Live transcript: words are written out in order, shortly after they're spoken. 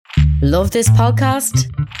Love this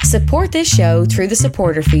podcast? Support this show through the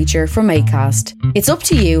supporter feature from Acast. It's up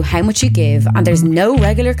to you how much you give, and there's no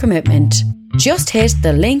regular commitment. Just hit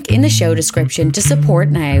the link in the show description to support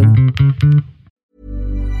now.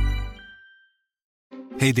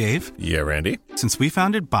 Hey, Dave. Yeah, Randy? Since we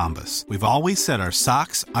founded Bombas, we've always said our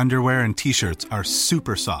socks, underwear, and T-shirts are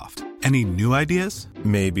super soft. Any new ideas?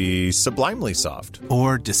 Maybe sublimely soft.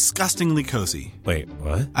 Or disgustingly cozy. Wait,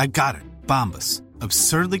 what? I got it. Bombas.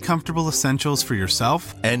 Absurdly comfortable essentials for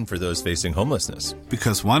yourself and for those facing homelessness.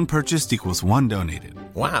 Because one purchased equals one donated.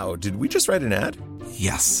 Wow, did we just write an ad?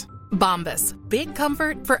 Yes. Bombas. Big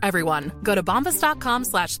comfort for everyone. Go to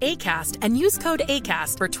bombas.com/ACAST and use code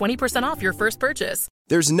ACAST for 20% off your first purchase.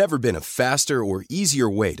 There's never been a faster or easier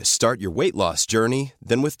way to start your weight loss journey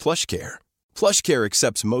than with PlushCare. PlushCare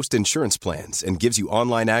accepts most insurance plans and gives you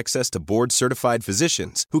online access to board-certified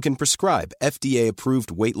physicians who can prescribe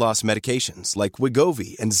FDA-approved weight loss medications like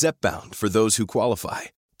Wegovy and Zepbound for those who qualify.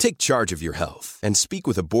 Take charge of your health and speak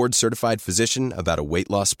with a board-certified physician about a weight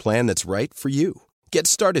loss plan that's right for you. Get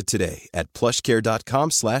started today at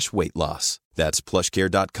plushcare.com/weight loss. That's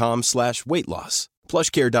plushcare.com/weight loss.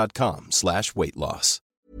 plushcare.com/weight loss.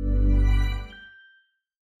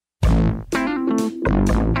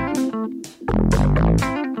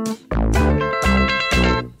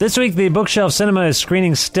 This week, the Bookshelf Cinema is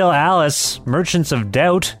screening Still Alice, Merchants of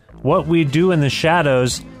Doubt, What We Do in the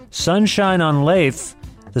Shadows, Sunshine on Lathe,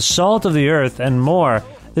 The Salt of the Earth, and more.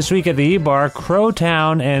 This week at the E-Bar,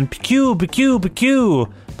 Crowtown and PQ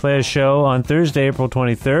play a show on Thursday, April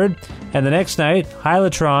 23rd. And the next night,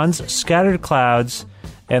 Hylatrons, Scattered Clouds,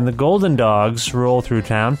 and the Golden Dogs roll through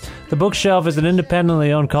town. The Bookshelf is an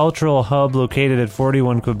independently owned cultural hub located at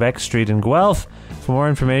 41 Quebec Street in Guelph. For more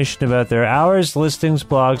information about their hours, listings,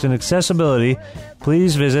 blogs, and accessibility,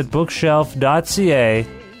 please visit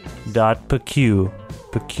bookshelf.ca.pq.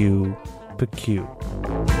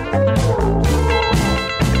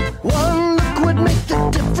 One look would make the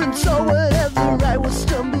difference, or whatever. I was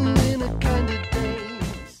stumbling a kind of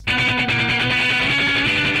daze.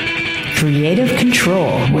 Creative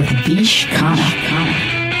Control with Vish Khanna.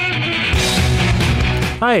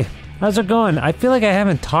 Hi, how's it going? I feel like I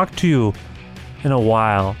haven't talked to you in a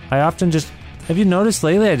while. I often just... Have you noticed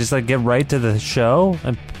lately I just get right to the show?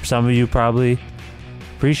 And some of you probably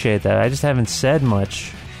appreciate that. I just haven't said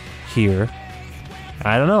much here.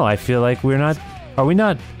 I don't know. I feel like we're not... Are we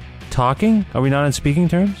not talking? Are we not on speaking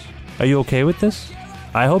terms? Are you okay with this?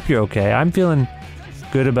 I hope you're okay. I'm feeling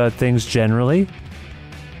good about things generally.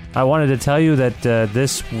 I wanted to tell you that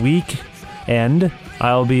this weekend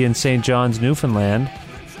I'll be in St. John's, Newfoundland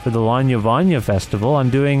for the Lanya Vanya Festival. I'm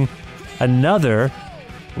doing another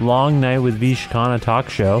Long Night with Vish Khanna talk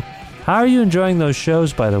show. How are you enjoying those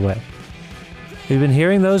shows, by the way? Have you been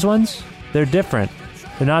hearing those ones? They're different.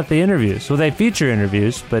 They're not the interviews. Well, they feature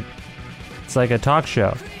interviews, but it's like a talk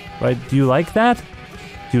show. Right? Do you like that?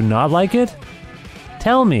 Do you not like it?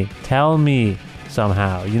 Tell me. Tell me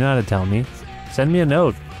somehow. You know how to tell me. Send me a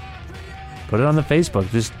note. Put it on the Facebook.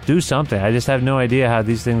 Just do something. I just have no idea how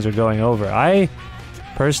these things are going over. I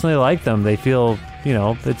personally like them. They feel,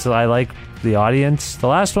 I like the audience. The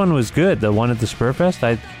last one was good. The one at the Spurfest,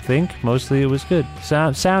 I think mostly it was good.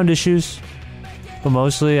 Sound issues, but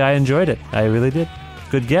mostly I enjoyed it. I really did.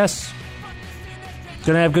 Good guests.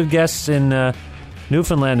 Gonna have good guests in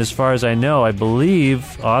Newfoundland as far as I know. I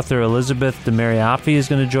believe author Elizabeth de Mariafi is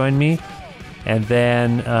going to join me. And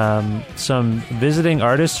then some visiting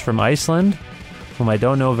artists from Iceland, whom I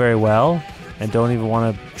don't know very well, and don't even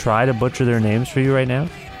want to try to butcher their names for you right now.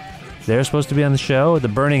 They're supposed to be on the show. The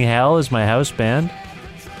Burning Hell is my house band.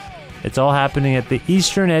 It's all happening at the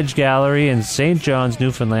Eastern Edge Gallery in St. John's,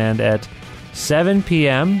 Newfoundland at 7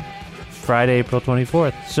 p.m. Friday, April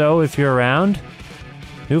 24th. So if you're around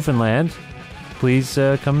Newfoundland, please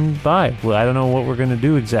come by. Well, I don't know what we're going to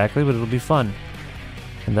do exactly, but it'll be fun.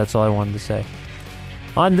 And that's all I wanted to say.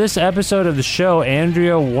 On this episode of the show,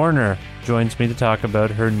 Andrea Warner joins me to talk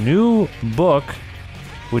about her new book,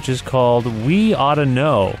 which is called We Oughta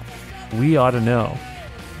Know. We Oughta Know.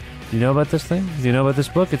 Do you know about this thing? Do you know about this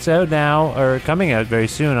book? It's out now, or coming out very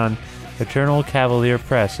soon on Eternal Cavalier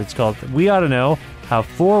Press. It's called We Oughta Know, How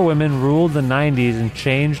 4 Women Ruled the 90s and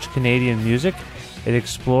Changed Canadian Music. It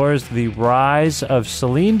explores the rise of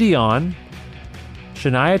Celine Dion,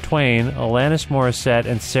 Shania Twain, Alanis Morissette,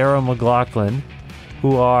 and Sarah McLachlan,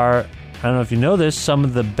 who are, I don't know if you know this, some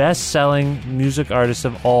of the best-selling music artists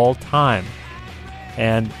of all time.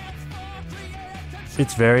 And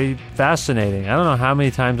it's very fascinating. I don't know how many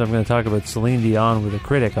times I'm going to talk about Celine Dion with a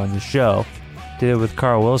critic on the show. Did it with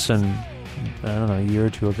Carl Wilson, I don't know, a year or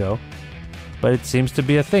two ago. But it seems to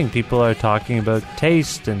be a thing. People are talking about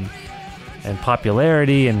taste and and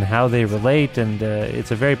popularity and how they relate. And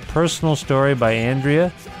it's a very personal story by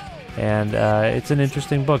Andrea, and it's an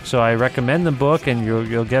interesting book. So I recommend the book, and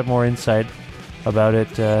you'll get more insight about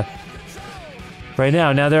it right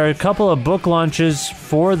now. Now, there are a couple of book launches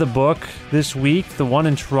for the book this week. The one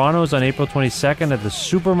in Toronto is on April 22nd at the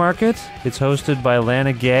Supermarket. It's hosted by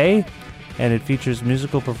Lana Gay, and it features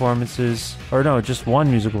musical performances, or no, just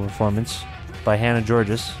one musical performance by Hannah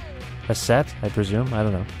Georges. A set, I presume. I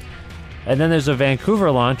don't know. And then there's a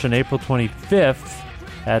Vancouver launch on April 25th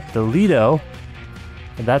at the Lido,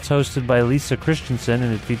 and that's hosted by Lisa Christensen,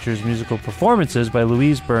 and it features musical performances by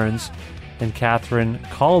Louise Burns and Catherine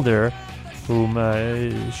Calder, whom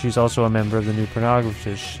she's also a member of the New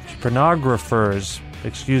Pornographers.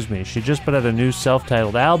 Excuse me. She just put out a new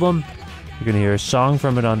self-titled album. You're going to hear a song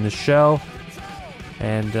from it on the show.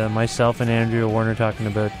 And myself and Andrea Warner talking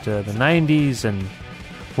about the 90s and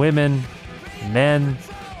women, men,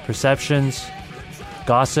 perceptions,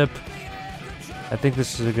 gossip. I think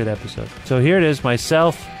this is a good episode. So here it is,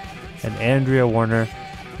 myself and Andrea Warner.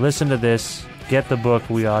 Listen to this. Get the book,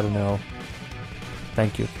 We Ought to Know.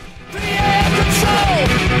 Thank you.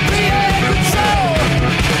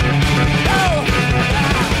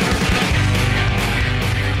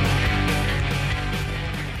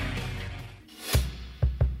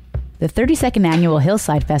 The 32nd Annual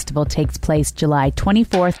Hillside Festival takes place July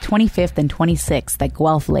 24th, 25th, and 26th at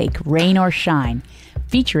Guelph Lake, rain or shine,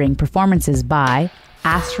 featuring performances by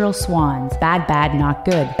Astral Swans, Bad Bad Not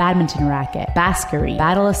Good, Badminton Racket, Baskery,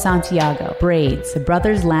 Battle of Santiago, Braids, The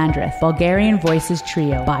Brothers Landreth, Bulgarian Voices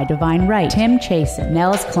Trio, By Divine Right, Tim Chasen,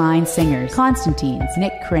 Nels Klein Singers, Constantines,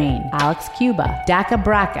 Nick Crane, Alex Cuba, Daka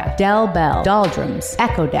Braka, Del Bell, Doldrums,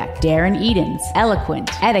 Echo Deck, Darren Edens, Eloquent,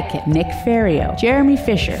 Etiquette, Nick Ferrio, Jeremy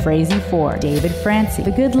Fisher, Frazee Ford, David Francie, The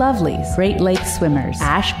Good Lovelies, Great Lake Swimmers,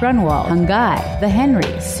 Ash Grunwald, Hungai, The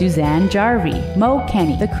Henrys, Suzanne Jarvie, Mo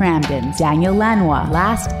Kenny, The Cramdens, Daniel Lanois,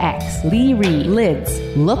 Last X, Lee Reed, Lids,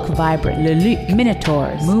 Look Vibrant, Leluc,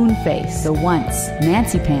 Minotaurs, Moonface, The Once,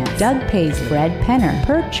 Nancy Pants, Doug Paisley, Fred Penner,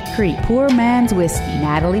 Perch Creek, Poor Man's Whiskey,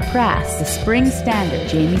 Natalie Prass, The Spring Standard,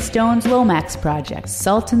 Jamie Stone's Lomax Project,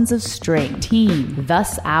 Sultans of String, Teen,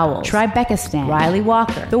 Thus Owls, Tribeca Riley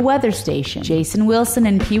Walker, The Weather Station, Jason Wilson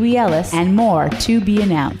and Pee Wee Ellis, and more to be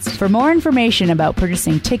announced. For more information about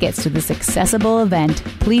purchasing tickets to this accessible event,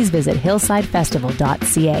 please visit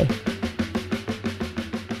hillsidefestival.ca.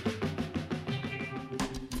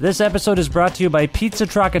 This episode is brought to you by Pizza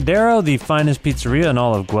Trocadero, the finest pizzeria in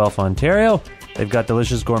all of Guelph, Ontario. They've got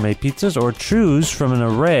delicious gourmet pizzas, or choose from an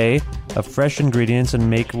array of fresh ingredients and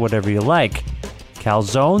make whatever you like.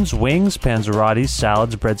 Calzones, wings, panzerottis,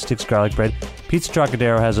 salads, breadsticks, garlic bread. Pizza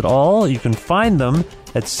Trocadero has it all. You can find them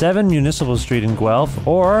at 7 Municipal Street in Guelph,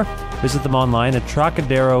 or visit them online at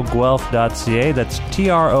trocaderoguelph.ca. That's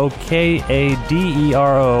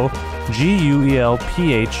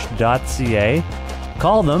trokaderoguelph.ca.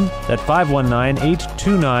 Call them at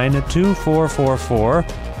 519-829-2444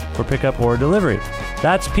 for pickup or delivery.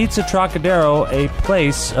 That's Pizza Trocadero, a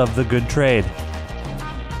place of the good trade.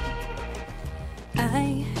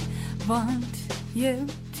 I want you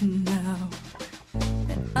to know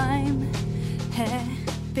that I'm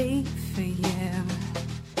happy for you.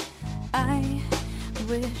 I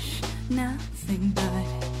wish nothing but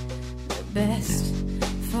the best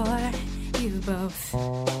for you both.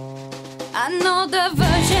 I know the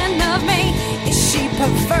version of me. Is she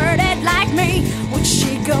perverted like me? Would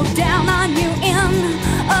she go down on you in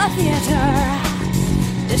a theater?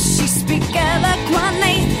 Does she speak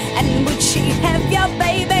eloquently? And would she have your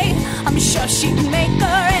baby? I'm sure she'd make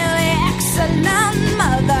a really excellent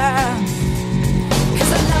mother.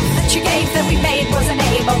 Cause the love that you gave that we made wasn't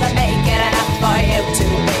able to make it enough for you to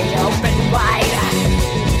be open wide.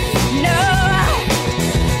 No.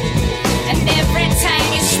 And every time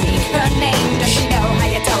you speak her name, does she know how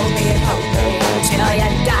you told me you'd hold me till you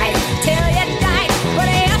died? Till you died, but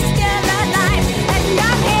you're still alive. And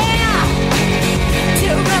I'm here to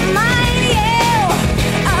remind you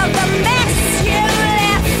of the mess you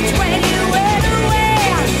left when you went away.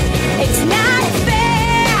 It's not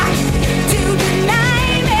fair to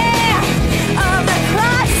deny me of the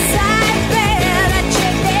cross I bear that you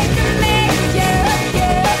did to me.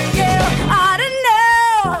 You ought to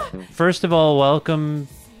know. First of all, welcome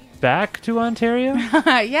back to Ontario.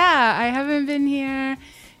 Yeah, I haven't been here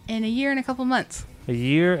in a year and a couple months. A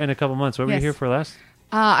year and a couple months. What were you Yes. here for last?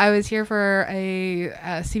 I was here for a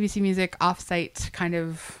CBC Music offsite kind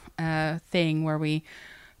of thing where we,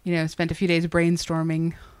 spent a few days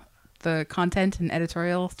brainstorming the content and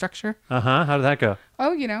editorial structure. How did that go?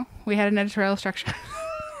 Oh, we had an editorial structure.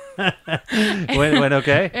 Went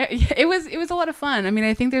okay? It was a lot of fun. I mean,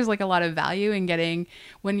 I think there's like a lot of value in getting,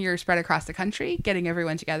 when you're spread across the country, getting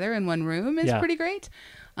everyone together in one room is pretty great.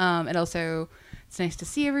 And also, it's nice to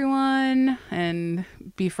see everyone and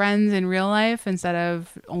be friends in real life instead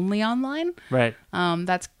of only online. Right.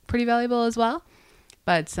 That's pretty valuable as well.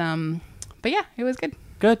 But yeah, it was good.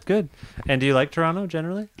 Good. And do you like Toronto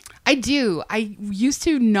generally? I do. I used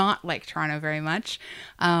to not like Toronto very much.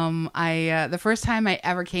 The first time I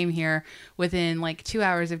ever came here, within like 2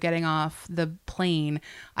 hours of getting off the plane,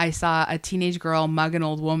 I saw a teenage girl mug an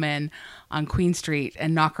old woman on Queen Street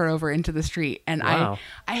and knock her over into the street. And wow.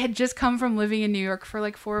 I had just come from living in New York for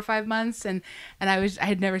like 4 or 5 months, and I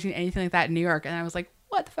had never seen anything like that in New York, and I was like,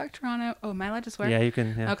 what the fuck, Toronto? Oh, am I allowed to swear? Yeah, you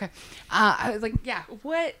can. Yeah. Okay. I was like, yeah,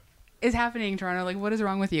 what is happening, Toronto? Like, what is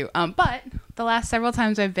wrong with you? But the last several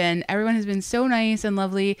times I've been, everyone has been so nice and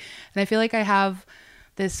lovely, and I feel like I have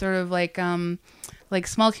this sort of like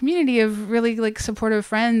small community of really like supportive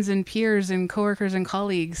friends and peers and coworkers and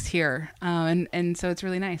colleagues here, and so it's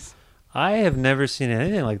really nice. I have never seen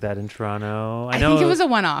anything like that in Toronto. I think it was a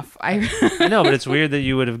one-off. I know, but it's weird that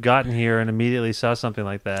you would have gotten here and immediately saw something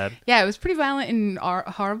like that. Yeah, it was pretty violent and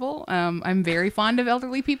horrible. I'm very fond of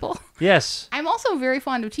elderly people. Yes. I'm also very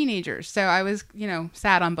fond of teenagers, so I was,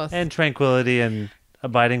 sad on both. And tranquility and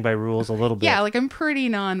abiding by rules a little bit. Yeah, like I'm pretty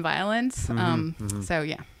non-violent. So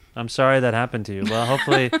yeah. I'm sorry that happened to you. Well,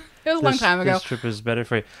 hopefully it was a long time ago. This trip is better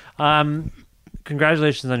for you.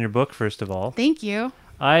 Congratulations on your book, first of all. Thank you.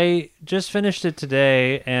 I just finished it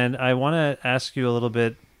today, and I want to ask you a little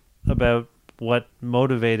bit about what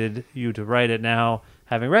motivated you to write it. Now,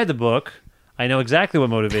 having read the book, I know exactly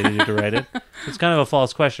what motivated you to write it. It's kind of a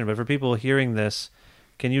false question, but for people hearing this,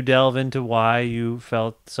 can you delve into why you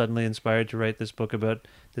felt suddenly inspired to write this book about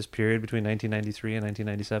this period between 1993 and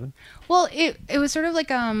 1997? Well, it was sort of like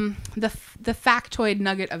the factoid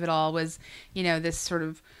nugget of it all was, this sort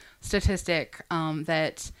of statistic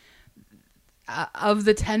that of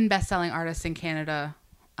the 10 best-selling artists in Canada,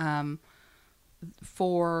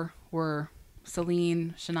 4 were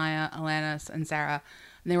Celine, Shania, Alanis, and Sarah.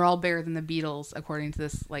 And they were all bigger than the Beatles, according to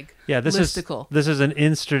this listicle. This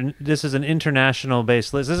is an international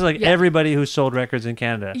based list. This is like everybody who sold records in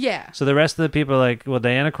Canada. Yeah. So the rest of the people are like, well,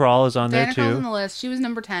 Diana Krall is on there too. Diana Krall's on the list. She was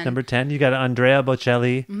number 10. Number 10. You got Andrea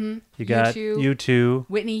Bocelli. Mm-hmm. You got U2.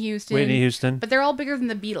 Whitney Houston. But they're all bigger than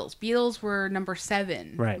the Beatles. Beatles were number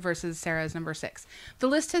 7 versus Sarah's number 6. The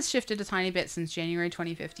list has shifted a tiny bit since January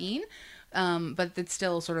 2015. But it's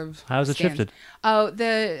still sort of How's it shifted? Oh,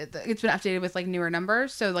 it's been updated with like newer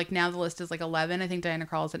numbers. So like now the list is like 11. I think Diana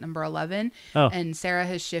Krall is at number 11. Oh. And Sarah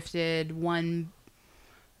has shifted 1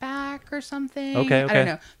 back or something. Okay. I don't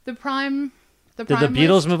know. The Prime Did the Beatles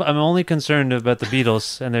list, move? I'm only concerned about the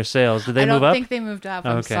Beatles and their sales. Did they move up? I don't think they moved up.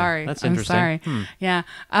 I'm sorry. That's interesting. I'm sorry. Yeah.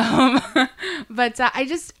 But I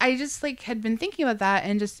just like had been thinking about that,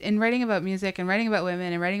 and just in writing about music and writing about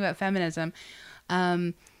women and writing about feminism,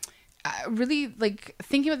 really like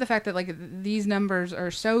thinking about the fact that like these numbers are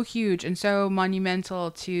so huge and so monumental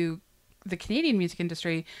to the Canadian music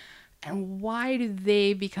industry, and how did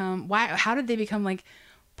they become like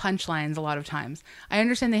punchlines a lot of times. I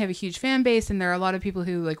understand they have a huge fan base and there are a lot of people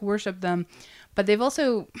who like worship them, but they've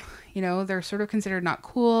also, they're sort of considered not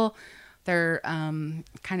cool. They're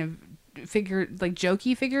kind of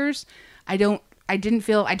jokey figures. I don't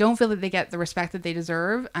feel that they get the respect that they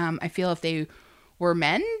deserve. I feel if they were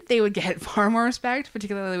men, they would get far more respect,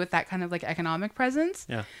 particularly with that kind of like economic presence.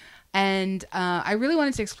 Yeah. And I really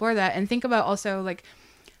wanted to explore that and think about also like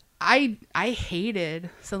I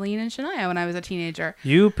hated Celine and Shania when I was a teenager.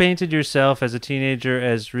 You painted yourself as a teenager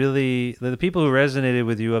as really the people who resonated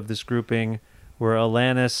with you of this grouping were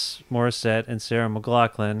Alanis Morissette and Sarah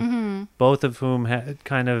McLachlan, both of whom had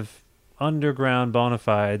kind of underground bona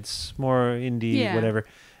fides, more indie, whatever.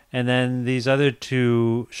 And then these other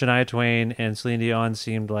two, Shania Twain and Celine Dion,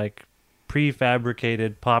 seemed like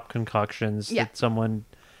prefabricated pop concoctions that someone...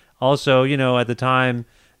 Also, at the time,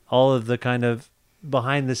 all of the kind of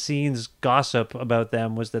behind-the-scenes gossip about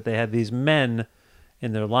them was that they had these men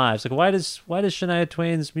in their lives. Like, why does Shania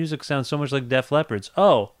Twain's music sound so much like Def Leppard's?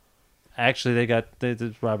 Oh, actually, they got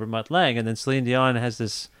Robert Mutt Lange. And then Celine Dion has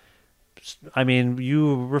this... I mean,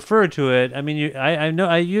 you refer to it. I mean, I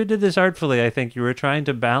know you did this artfully. I think you were trying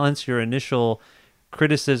to balance your initial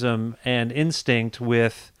criticism and instinct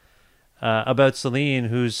with about Celine,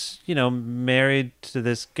 who's married to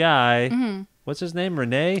this guy. What's his name?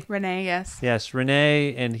 Rene. Yes. Yes,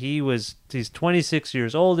 Rene, and he's 26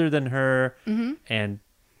 years older than her, and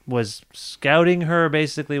was scouting her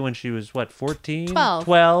basically when she was 14,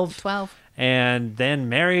 12. and then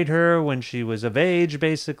married her when she was of age,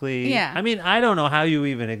 basically. Yeah. I mean, I don't know how you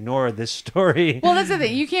even ignore this story. Well, that's the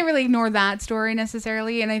thing. You can't really ignore that story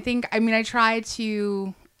necessarily. And I try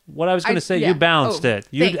to... What I was going to say, yeah. you balanced Oh, it.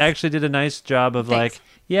 You thanks. actually did a nice job of Thanks. like,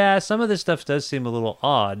 yeah, some of this stuff does seem a little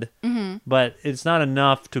odd, but it's not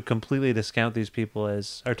enough to completely discount these people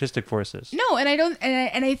as artistic forces. No, and I don't,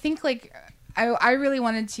 and I think like I really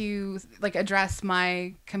wanted to like address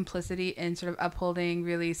my complicity in sort of upholding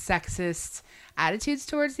really sexist attitudes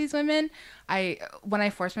towards these women. When I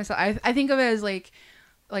force myself, I think of it as like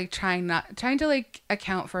trying to like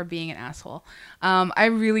account for being an asshole. I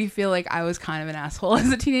really feel like I was kind of an asshole as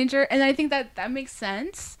a teenager, and I think that makes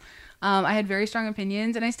sense. I had very strong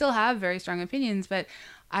opinions, and I still have very strong opinions, but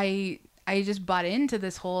I just bought into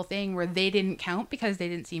this whole thing where they didn't count because they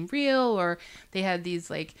didn't seem real, or they had these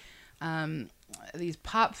like these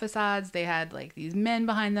pop facades, they had like these men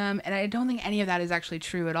behind them, and I don't think any of that is actually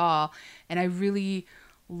true at all. And I really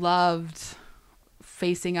loved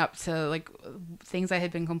facing up to like things I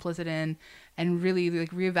had been complicit in, and really like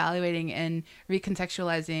reevaluating and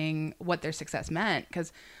recontextualizing what their success meant,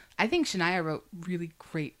 because I think Shania wrote really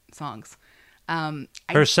great songs.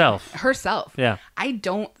 Herself. Yeah. I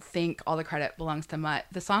don't think all the credit belongs to Mutt.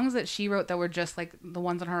 The songs that she wrote that were just like the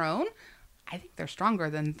ones on her own, I think they're stronger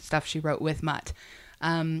than stuff she wrote with Mutt.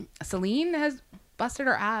 Celine has busted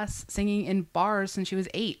her ass singing in bars since she was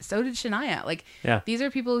 8. So did Shania. Like, these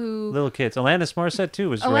are people who... Little kids. Alanis Morissette, too,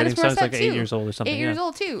 was writing songs like 8 years old or something. 8 years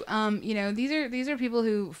old, too. These are people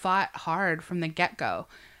who fought hard from the get-go.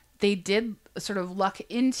 They did sort of luck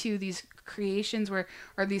into these creations or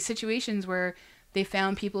these situations where they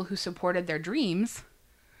found people who supported their dreams,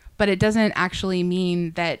 but it doesn't actually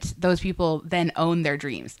mean that those people then own their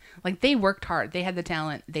dreams. Like, they worked hard. They had the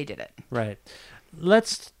talent. They did it. Right.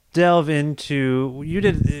 Let's delve into,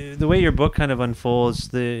 the way your book kind of unfolds.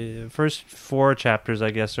 The first 4 chapters,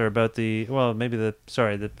 I guess, are about from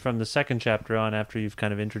the second chapter on, after you've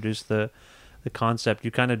kind of introduced the concept,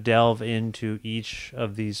 you kind of delve into each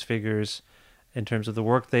of these figures in terms of the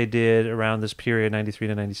work they did around this period, 93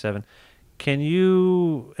 to 97. Can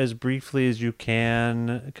you, as briefly as you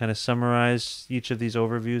can, kind of summarize each of these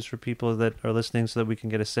overviews for people that are listening so that we can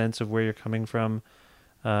get a sense of where you're coming from,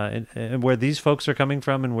 and where these folks are coming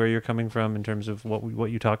from and where you're coming from in terms of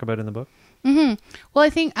what you talk about in the book? Mm-hmm. Well, I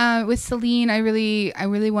think with Celine, I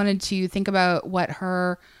really wanted to think about what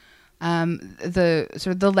her, the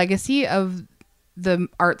sort of the legacy of the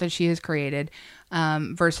art that she has created,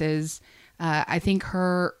 versus I think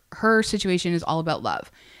her situation is all about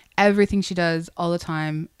love. Everything she does all the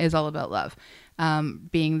time is all about love,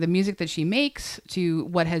 being the music that she makes to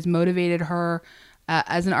what has motivated her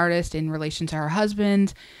as an artist in relation to her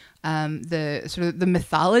husband. The sort of the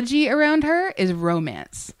mythology around her is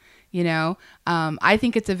romance. I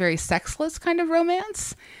think it's a very sexless kind of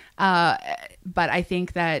romance, but I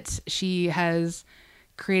think that she has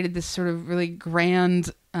created this sort of really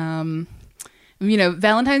grand, Valentine's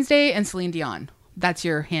Day and Celine Dion. That's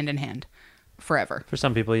your hand in hand forever. For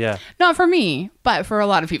some people, yeah. Not for me, but for a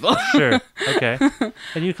lot of people. Sure. Okay.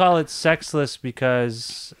 And you call it sexless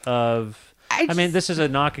because of... I mean, this is a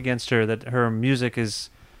knock against her, that her music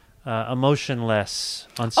is emotionless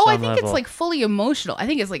on some level. I think it's like fully emotional. I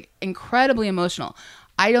think it's like incredibly emotional.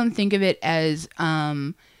 I don't think of it as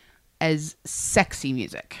sexy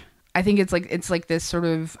music. I think it's like this sort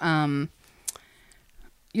of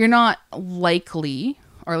you're not likely,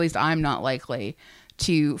 or at least I'm not likely,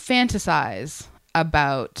 to fantasize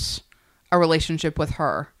about a relationship with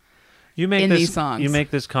her. These songs. You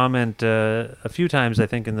make this comment a few times, I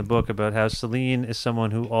think, in the book about how Celine is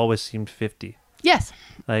someone who always seemed 50. Yes.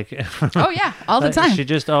 Like, oh yeah, all the time. She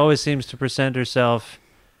just always seems to present herself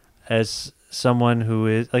as someone who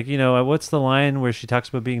is like, what's the line where she talks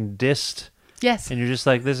about being dissed? Yes. And you're just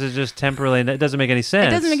like, this is just temporarily, it doesn't make any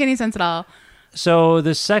sense. It doesn't make any sense at all. So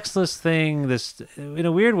the sexless thing, this, in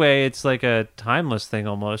a weird way, it's like a timeless thing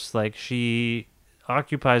almost. Like, she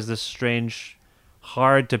occupies this strange,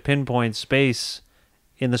 hard to pinpoint space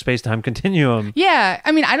in the space-time continuum. Yeah.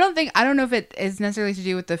 I mean, I don't know if it is necessarily to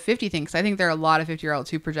do with the 50 thing, because I think there are a lot of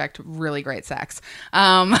 50-year-olds who project really great sex.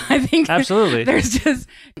 I think absolutely there's just,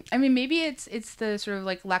 I mean, maybe it's the sort of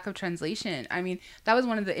like lack of translation. I mean, that was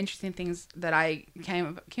one of the interesting things that I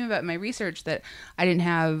came about in my research that I didn't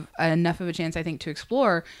have enough of a chance, I think, to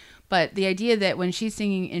explore. But the idea that when she's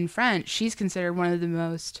singing in French, she's considered one of the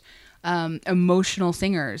most emotional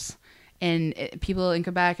singers. And people in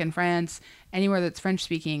Quebec and France, anywhere that's French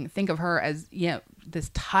speaking, think of her as,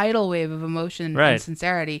 this tidal wave of emotion and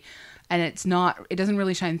sincerity. and it doesn't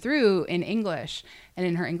really shine through in English and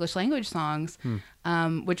in her English language songs,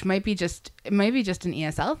 which might be just an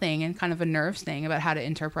ESL thing and kind of a nerves thing about how to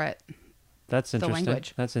interpret That's interesting. the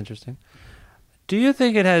language. That's interesting. Do you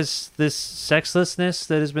think it has this sexlessness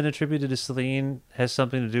that has been attributed to Celine has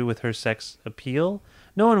something to do with her sex appeal?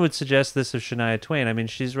 No one would suggest this of Shania Twain. I mean,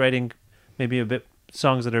 she's writing maybe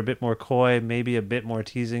songs that are a bit more coy, maybe a bit more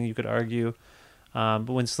teasing, you could argue. But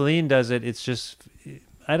when Celine does it, it's just,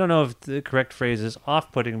 I don't know if the correct phrase is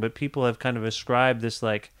off-putting, but people have kind of ascribed this,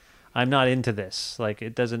 like, I'm not into this. Like,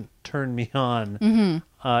 it doesn't turn me on,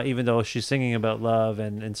 even though she's singing about love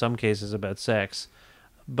and in some cases about sex.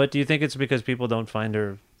 But do you think it's because people don't find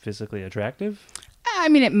her physically attractive? I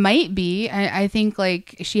mean, it might be. I think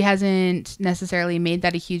like she hasn't necessarily made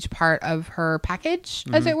that a huge part of her package,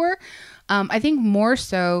 as it were. I think more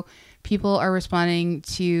so people are responding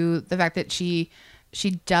to the fact that she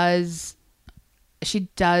does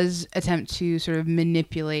attempt to sort of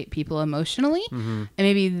manipulate people emotionally, and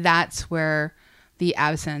maybe that's where the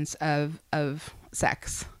absence of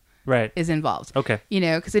sex is involved. Okay,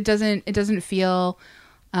 because it doesn't feel.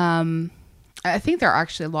 I think there are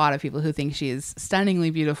actually a lot of people who think she is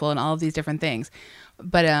stunningly beautiful and all of these different things.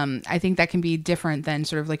 But I think that can be different than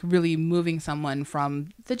sort of like really moving someone from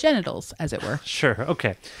the genitals, as it were. Sure.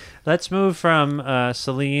 Okay. Let's move from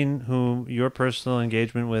Celine, whom your personal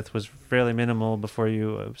engagement with was fairly minimal before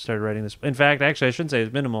you started writing this. In fact, actually, I shouldn't say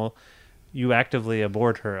it's minimal. You actively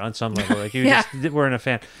abhorred her on some level. Like you just weren't a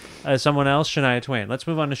fan. Someone else, Shania Twain. Let's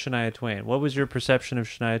move on to Shania Twain. What was your perception of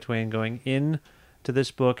Shania Twain going in to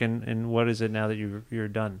this book, and what is it now that you're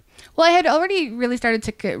done? Well, I had already really started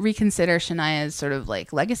to reconsider Shania's sort of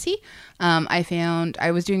like legacy.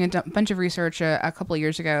 I was doing a bunch of research a couple of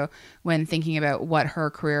years ago when thinking about what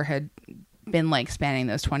her career had been like spanning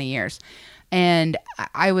those 20 years. And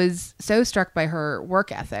I was so struck by her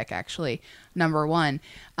work ethic, actually, number one,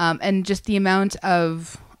 and just the amount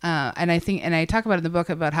of, and I talk about in the book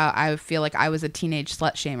about how I feel like I was a teenage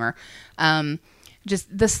slut shamer.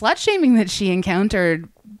 Just the slut shaming that she encountered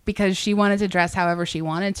because she wanted to dress however she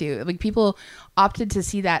wanted to. Like people opted to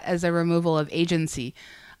see that as a removal of agency.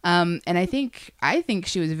 And I think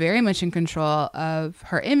she was very much in control of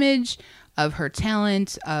her image, of her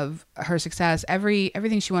talent, of her success,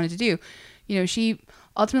 everything she wanted to do. She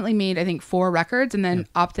ultimately made, I think, 4 records and then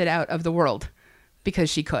opted out of the world because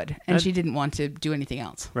she could, and she didn't want to do anything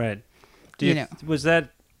else. Right. Was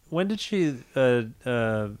that, when did she,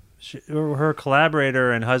 her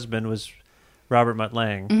collaborator and husband was Robert Mutt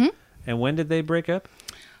Lange. And when did they break up?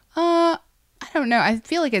 I don't know. I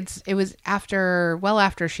feel like it was after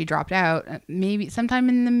she dropped out, maybe sometime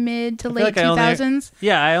in the mid to late 2000s.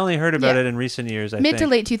 I only heard about it in recent years. Mid to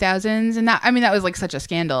late 2000s, and that was like such a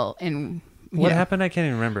scandal. And what happened? I can't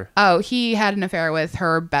even remember. Oh, he had an affair with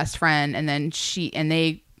her best friend, and then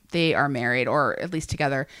they are married, or at least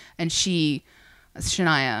together, and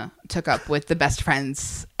Shania took up with the best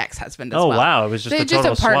friend's ex-husband as well. Oh, wow. It was just a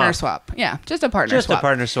total partner swap. Yeah, just a partner swap. Just a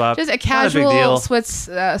partner swap. Just a casual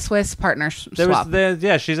Swiss partner swap.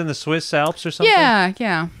 She's in the Swiss Alps or something?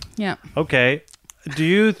 Yeah. Okay.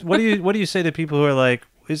 What do you say to people who are like,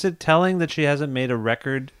 is it telling that she hasn't made a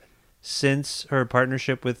record since her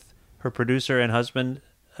partnership with her producer and husband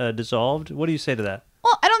dissolved? What do you say to that?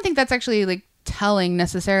 Well, I don't think that's actually like telling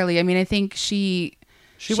necessarily. I mean, I think she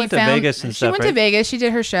went to Vegas and stuff, She went to Vegas. She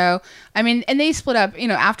did her show. I mean, and they split up,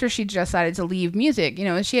 after she decided to leave music.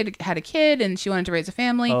 She had a kid and she wanted to raise a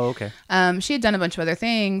family. Oh, okay. She had done a bunch of other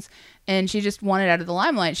things and she just wanted out of the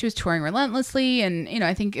limelight. She was touring relentlessly. And,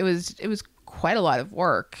 I think it was quite a lot of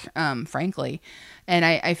work, frankly. And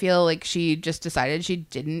I feel like she just decided she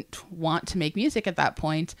didn't want to make music at that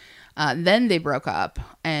point. Then they broke up.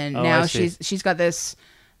 And now she's got this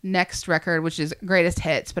next record, which is Greatest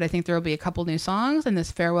Hits, but I think there will be a couple new songs in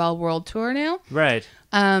this Farewell World Tour now. Right.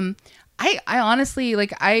 I honestly,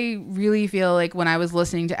 like, I really feel like when I was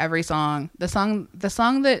listening to every song, the song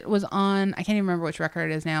that was on, I can't even remember which record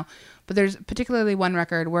it is now, but there's particularly one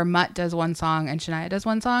record where Mutt does one song and Shania does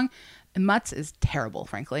one song, and Mutt's is terrible,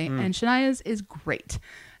 frankly, and Shania's is great.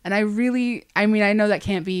 And I know that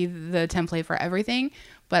can't be the template for everything,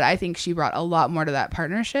 but I think she brought a lot more to that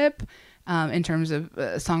partnership in terms of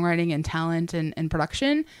songwriting and talent and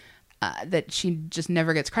production that she just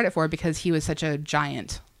never gets credit for because he was such a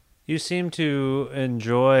giant. You seem to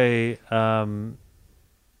enjoy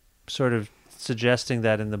sort of suggesting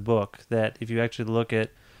that in the book, that if you actually look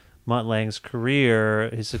at Mutt Lange's career,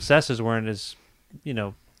 his successes weren't as,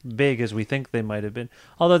 big as we think they might have been.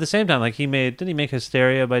 Although at the same time, like didn't he make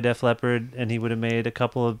Hysteria by Def Leppard, and he would have made a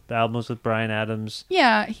couple of albums with Bryan Adams.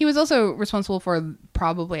 Yeah, he was also responsible for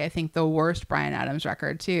probably, I think, the worst Bryan Adams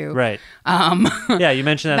record too. Right. Yeah, you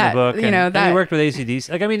mentioned that in the book. And he worked with AC/DC.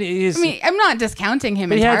 Like, I mean, I'm not discounting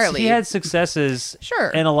him entirely. He had successes.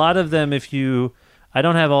 Sure. And a lot of them, I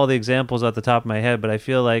don't have all the examples off the top of my head, but I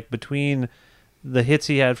feel like between the hits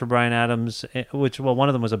he had for Bryan Adams, one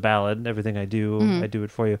of them was a ballad, Everything I Do, I Do It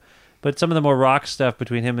For You. But some of the more rock stuff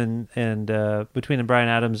between him and between Bryan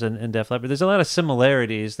Adams and Def Leppard, there's a lot of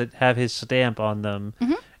similarities that have his stamp on them.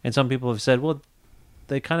 Mm-hmm. And some people have said, well,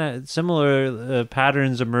 they kind of similar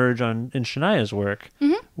patterns emerge in Shania's work.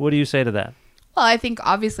 Mm-hmm. What do you say to that? Well, I think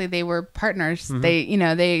obviously they were partners.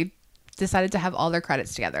 Mm-hmm. They decided to have all their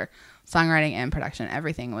credits together, songwriting and production.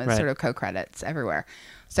 Everything was sort of co-credits everywhere.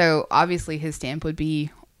 So obviously his stamp would be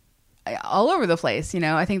all over the place.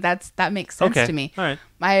 I think that makes sense to me. All right.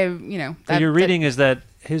 So your reading is that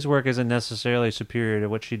his work isn't necessarily superior to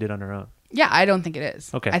what she did on her own. Yeah, I don't think it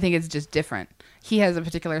is. Okay. I think it's just different. He has a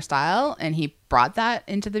particular style and he brought that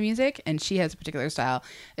into the music, and she has a particular style.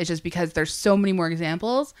 It's just because there's so many more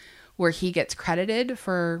examples where he gets credited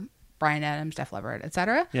for Bryan Adams, Def Leppard,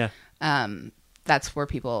 etc. Yeah. That's where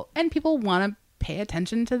people want to pay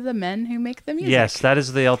attention to the men who make the music. Yes, that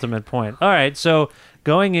is the ultimate point. All right, so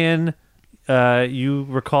going in, you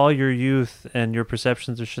recall your youth and your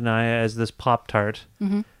perceptions of Shania as this Pop-Tart.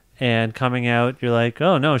 Mm-hmm. And coming out, you're like,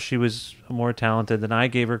 oh, no, she was more talented than I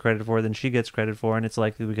gave her credit for, than she gets credit for, and it's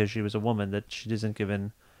likely because she was a woman that she isn't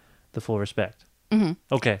given the full respect. Mm-hmm.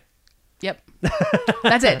 Okay. Yep.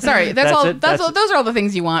 That's it. Sorry. Those are all the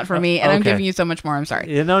things you want from me, and I'm giving you so much more. I'm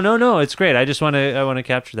sorry. Yeah, no. It's great. I want to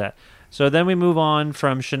capture that. So then we move on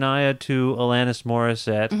from Shania to Alanis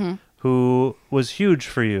Morissette, mm-hmm. who was huge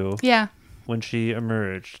for you. Yeah. When she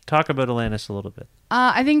emerged. Talk about Alanis a little bit.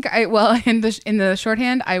 I think in the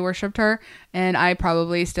shorthand, I worshipped her, and I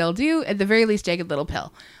probably still do. At the very least, Jagged Little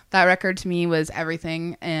Pill. That record to me was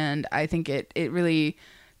everything, and I think it really,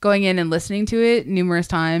 going in and listening to it numerous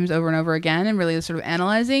times over and over again, and really sort of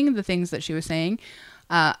analyzing the things that she was saying.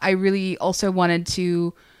 I really also wanted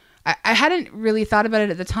to. I hadn't really thought about it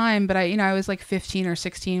at the time, but I was like 15 or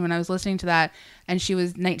 16 when I was listening to that, and she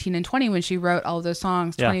was 19 and 20 when she wrote all of those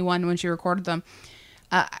songs, 21 when she recorded them.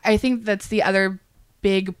 I think that's the other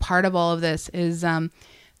big part of all of this is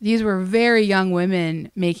these were very young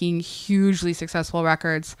women making hugely successful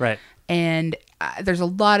records. Right. And there's a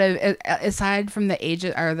lot of, aside from the age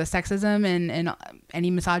or the sexism and any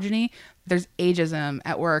misogyny, there's ageism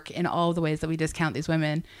at work in all of the ways that we discount these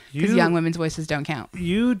women because young women's voices don't count.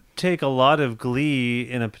 You take a lot of glee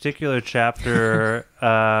in a particular chapter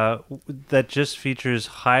that just features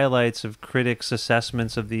highlights of critics'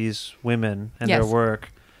 assessments of these women and their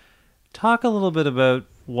work. Talk a little bit about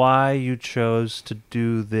why you chose to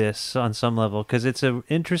do this on some level, because it's an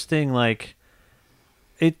interesting,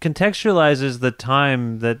 it contextualizes the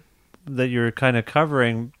time that you're kind of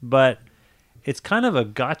covering, but it's kind of a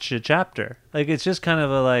gotcha chapter. It's just kind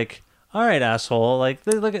of a all right, asshole.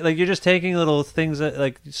 Look at you're just taking little things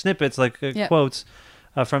that, snippets, quotes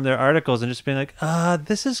from their articles, and just being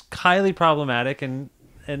this is highly problematic and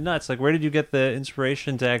nuts. Where did you get the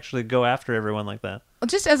inspiration to actually go after everyone like that? Well,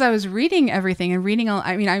 just as I was reading everything and reading all,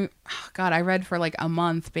 I read for a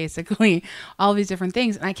month basically all these different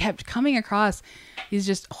things, and I kept coming across these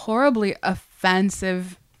just horribly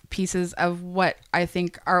offensive pieces of what I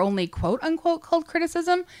think are only quote unquote called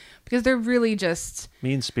criticism, because they're really just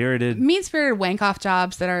mean-spirited wank-off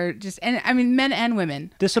jobs that are just, and I mean, men and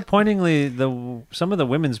women. Disappointingly, some of the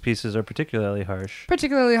women's pieces are particularly harsh.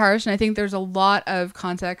 And I think there's a lot of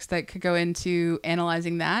context that could go into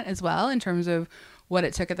analyzing that as well, in terms of what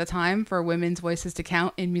it took at the time for women's voices to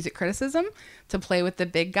count in music criticism. To play with the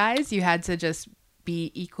big guys, you had to just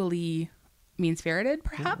be equally mean-spirited,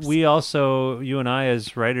 perhaps. We also, you and I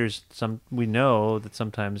as writers, we know that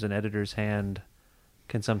sometimes an editor's hand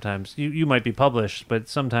can sometimes, you might be published, but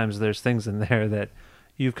sometimes there's things in there that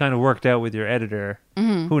you've kind of worked out with your editor.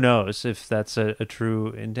 Mm-hmm. Who knows if that's a true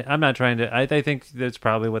intent. I'm not trying to, I think that's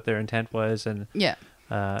probably what their intent was, and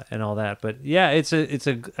and all that. But yeah, it's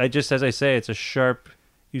as I say, it's a sharp,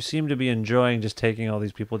 you seem to be enjoying just taking all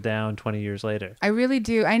these people down 20 years later. I really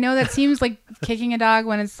do. I know that seems like kicking a dog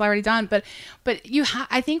when it's already done, but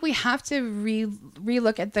I think we have to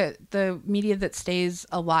relook at the media that stays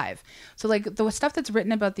alive. So the stuff that's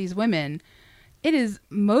written about these women, it is,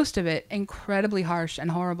 most of it, incredibly harsh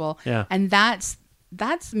and horrible. Yeah. And that's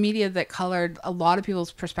media that colored a lot of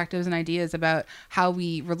people's perspectives and ideas about how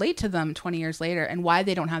we relate to them 20 years later and why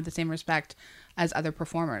they don't have the same respect as other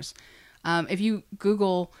performers. If you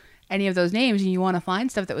Google any of those names and you want to find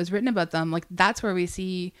stuff that was written about them, like that's where we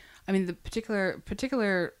see, I mean, the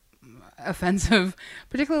particularly offensive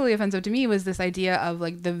to me was this idea of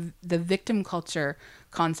like the victim culture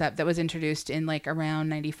concept that was introduced in like around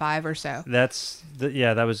 95 or so. That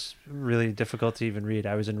was really difficult to even read.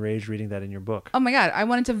 I was enraged reading that in your book. Oh my God, I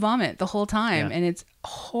wanted to vomit the whole time. Yeah. And it's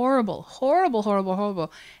horrible.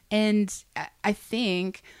 And I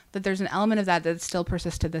think that there's an element of that still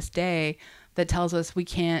persists to this day that tells us we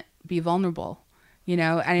can't be vulnerable. You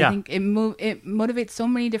know, and I think it motivates so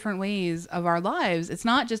many different ways of our lives. It's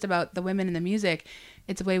not just about the women in the music.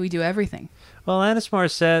 It's the way we do everything. Well, Alanis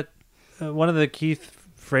Morissette, one of the key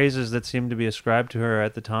phrases that seemed to be ascribed to her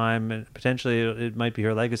at the time, and potentially it might be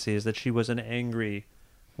her legacy, is that she was an angry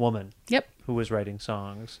woman. Yep. Who was writing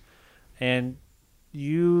songs. And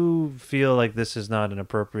you feel like this is not an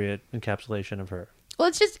appropriate encapsulation of her. Well,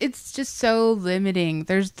 it's just so limiting.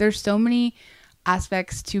 There's so many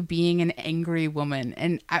aspects to being an angry woman,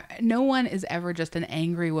 and no one is ever just an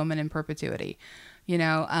angry woman in perpetuity, you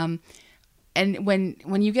know. And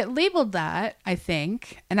when you get labeled that, I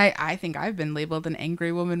think I've been labeled an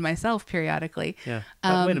angry woman myself periodically. Yeah.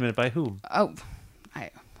 Wait a minute, by whom? Oh, I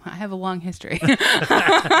have a long history.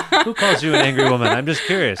 Who calls you an angry woman? I'm just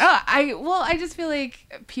curious. I just feel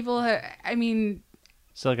like people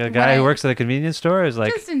So like a guy who works at a convenience store is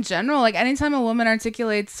like... Just in general, like anytime a woman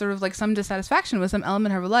articulates sort of like some dissatisfaction with some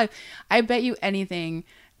element of her life, I bet you anything,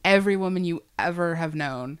 every woman you ever have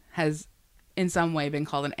known has in some way been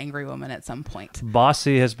called an angry woman at some point.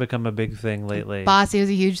 Bossy has become a big thing lately. Bossy was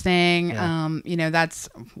a huge thing. Yeah. You know, that's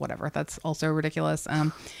whatever. That's also ridiculous.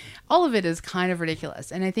 All of it is kind of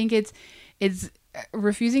ridiculous. And I think it's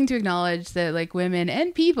refusing to acknowledge that like women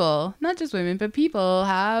and people, not just women, but people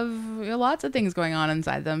have lots of things going on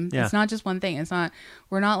inside them. Yeah. It's not just one thing.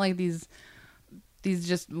 We're not like these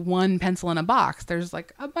just one pencil in a box. There's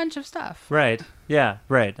like a bunch of stuff. Right. Yeah.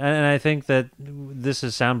 Right. And I think that this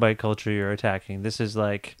is soundbite culture you're attacking. This is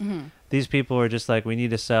like, these people are just like, we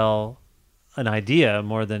need to sell an idea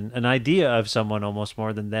of someone almost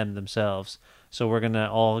more than them themselves. So we're going to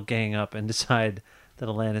all gang up and decide that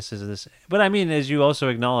Alanis is this. But I mean, as you also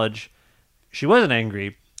acknowledge, she wasn't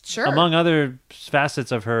angry. Sure. Among other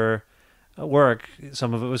facets of her work,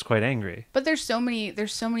 some of it was quite angry. But there's so many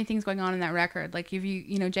things going on in that record. Like if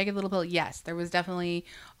you know, Jagged Little Pill, yes, there was definitely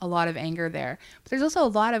a lot of anger there. But there's also a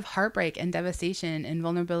lot of heartbreak and devastation and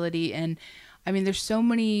vulnerability, and I mean, there's so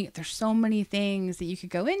many things that you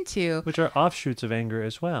could go into, which are offshoots of anger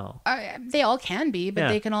as well. They all can be, but Yeah.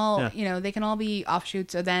 they can all, Yeah. you know, they can all be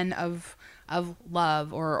offshoots of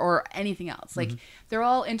love or anything else. Like they're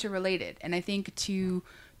all interrelated, and I think to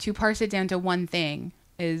parse it down to one thing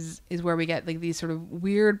is where we get like these sort of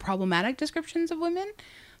weird problematic descriptions of women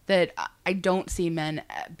that I don't see men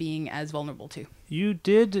being as vulnerable to. You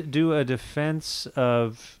did do a defense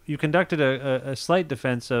of, you conducted a slight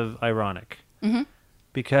defense of Ironic.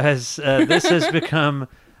 Because this has become,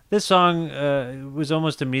 this song was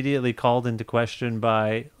almost immediately called into question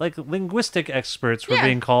by, like, linguistic experts were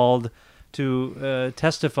being called to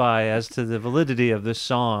testify as to the validity of this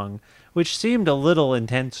song, which seemed a little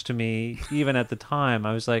intense to me even at the time.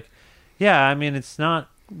 I was like, yeah, I mean, it's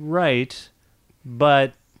not right,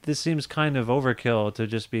 but this seems kind of overkill to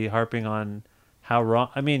just be harping on how wrong.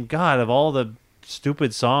 I mean, God, of all the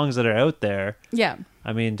stupid songs that are out there. Yeah.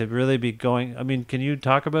 I mean, to really be going, I mean, can you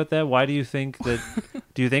talk about that? Why do you think that,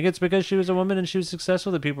 do you think it's because she was a woman and she was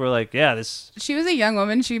successful that people were like, yeah, this... She was a young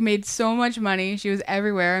woman. She made so much money. She was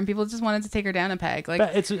everywhere, and people just wanted to take her down a peg. Like,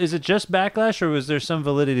 is it just backlash, or was there some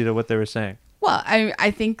validity to what they were saying? Well, I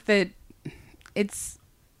think that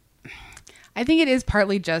I think it is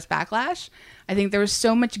partly just backlash. I think there was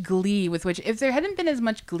so much glee with which, if there hadn't been as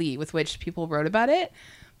much glee with which people wrote about it,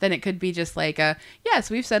 then it could be just like, yes,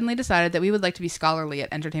 we've suddenly decided that we would like to be scholarly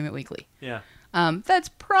at Entertainment Weekly. Yeah. That's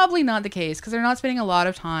probably not the case, because they're not spending a lot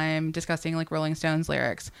of time discussing like Rolling Stones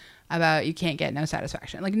lyrics about you can't get no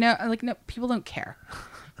satisfaction. No, people don't care.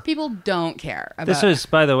 People don't care about. This is,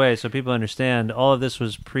 by the way, so people understand, all of this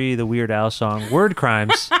was pre the Weird Al song Word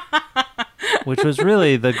Crimes, which was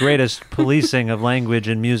really the greatest policing of language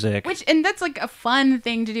and music. And that's like a fun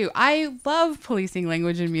thing to do. I love policing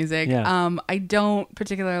language and music. Yeah. I don't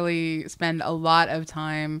particularly spend a lot of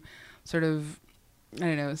time sort of, I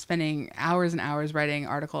don't know, spending hours and hours writing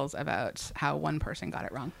articles about how one person got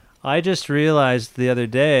it wrong. I just realized the other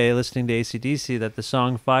day, listening to AC/DC, that the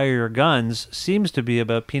song Fire Your Guns seems to be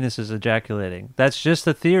about penises ejaculating. That's just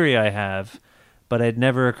a theory I have, but it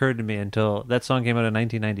never occurred to me until that song came out in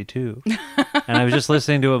 1992. And I was just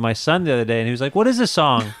listening to it with my son the other day, and he was like, what is this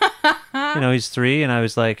song? He's 3, and I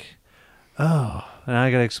was like, oh, now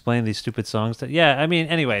I gotta explain these stupid songs. Yeah, I mean,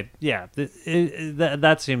 anyway, yeah,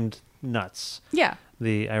 that seemed nuts. Yeah.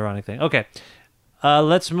 The ironic thing. Okay,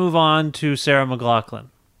 let's move on to Sarah McLachlan.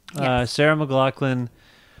 Yes. Sarah McLachlan.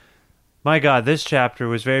 My God, this chapter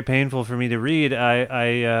was very painful for me to read.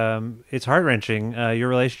 It's heart-wrenching. Your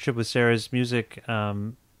relationship with Sarah's music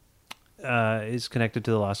is connected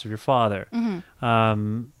to the loss of your father.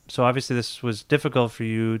 Mm-hmm. So obviously this was difficult for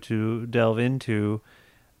you to delve into.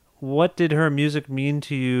 What did her music mean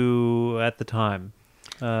to you at the time?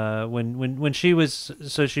 When she was,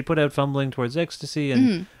 so she put out Fumbling Towards Ecstasy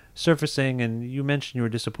and Surfacing, and you mentioned you were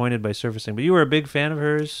disappointed by Surfacing, but you were a big fan of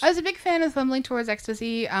hers. I was a big fan of Fumbling Towards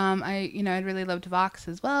Ecstasy. I'd really loved Vox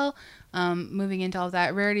as well. Moving into all of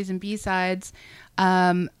that, Rarities and B-sides.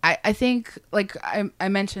 I think, like I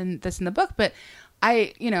mentioned this in the book, but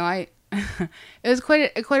it was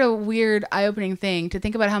quite a weird, eye-opening thing to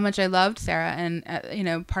think about how much I loved Sarah,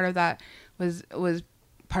 and part of that was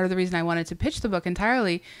part of the reason I wanted to pitch the book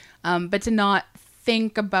entirely, but to not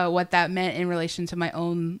think about what that meant in relation to my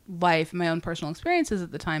own life, my own personal experiences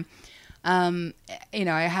at the time. I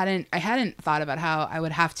hadn't thought about how I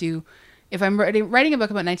would have to, if I'm writing a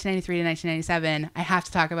book about 1993 to 1997, I have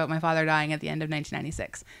to talk about my father dying at the end of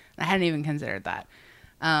 1996. I hadn't even considered that.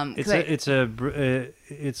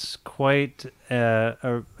 It's quite,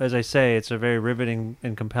 as I say, it's a very riveting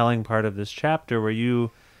and compelling part of this chapter where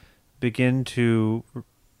you begin to,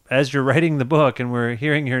 as you're writing the book and we're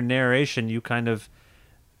hearing your narration, you kind of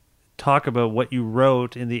talk about what you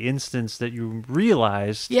wrote in the instance that you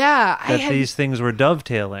realized these things were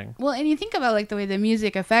dovetailing. Well, and you think about like the way the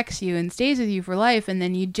music affects you and stays with you for life, and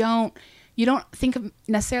then you don't think of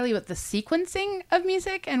necessarily about the sequencing of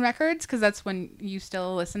music and records, because that's when you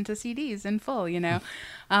still listen to CDs in full,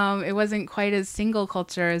 It wasn't quite as single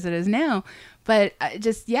culture as it is now. But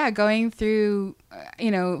going through,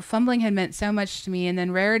 Fumbling had meant so much to me. And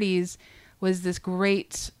then Rarities was this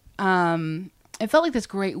great, it felt like this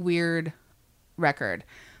great weird record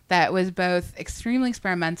that was both extremely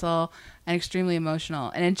experimental and extremely emotional.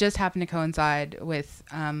 And it just happened to coincide with,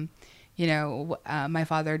 my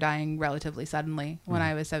father dying relatively suddenly when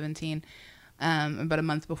I was 17, about a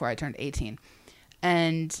month before I turned 18.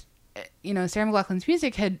 And Sarah McLachlan's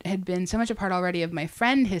music had been so much a part already of my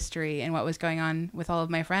friend history and what was going on with all of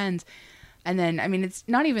my friends. And then, I mean, it's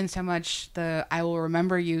not even so much the I will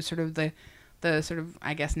remember you, sort of the sort of,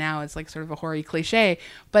 I guess now it's like sort of a hoary cliche,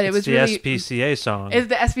 but it was the really SPCA song. It's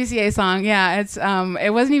the SPCA song. Yeah. It's,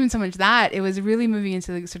 it wasn't even so much that. It was really moving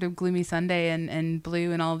into the sort of Gloomy Sunday and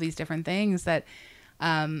Blue and all of these different things that,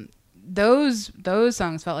 those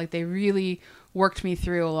songs felt like they really worked me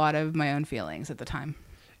through a lot of my own feelings at the time.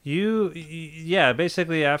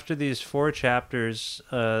 Basically after these 4 chapters,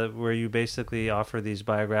 where you basically offer these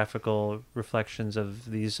biographical reflections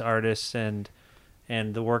of these artists and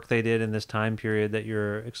the work they did in this time period that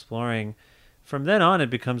you're exploring, from then on it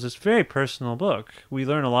becomes this very personal book. We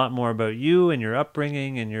learn a lot more about you and your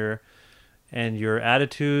upbringing and your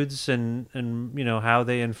attitudes and how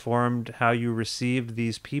they informed how you received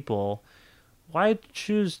these people. Why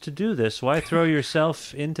choose to do this? Why throw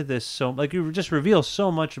yourself into this? So, like, you just reveal so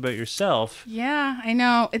much about yourself. Yeah, I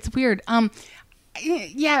know. It's weird.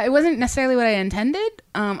 It wasn't necessarily what I intended.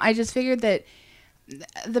 I just figured that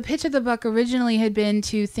the pitch of the book originally had been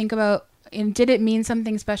to think about, did it mean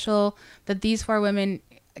something special that these 4 women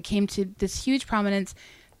came to this huge prominence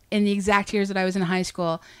in the exact years that I was in high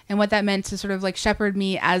school, and what that meant to sort of like shepherd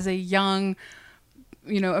me as a young,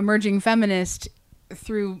 emerging feminist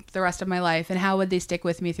through the rest of my life, and how would they stick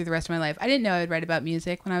with me through the rest of my life. I didn't know I would write about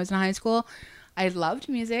music when I was in high school. I loved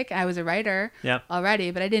music. I was a writer already,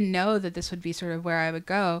 but I didn't know that this would be sort of where I would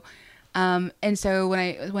go. And so when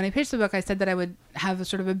I pitched the book, I said that I would have a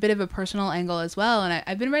sort of a bit of a personal angle as well. And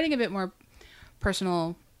I've been writing a bit more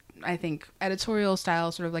personal, I think, editorial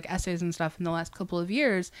style, sort of like essays and stuff in the last couple of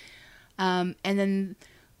years. And then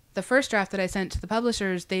the first draft that I sent to the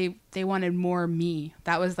publishers, they wanted more me.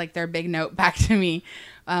 That was like their big note back to me.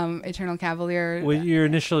 Eternal Cavalier. With your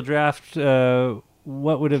initial draft,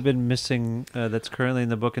 what would have been missing that's currently in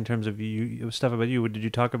the book in terms of stuff about you? Did you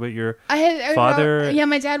talk about your father?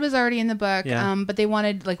 My dad was already in the book, but they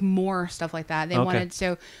wanted like more stuff like that. They wanted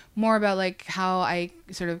more about like how I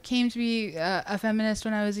sort of came to be a feminist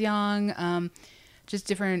when I was young, just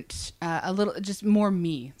different, just more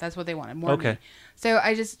me. That's what they wanted, more me. So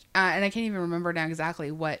I just, and I can't even remember now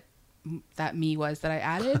exactly what that me was that I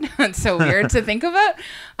added. It's so weird to think about.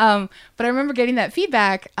 But I remember getting that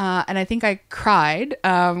feedback, and I think I cried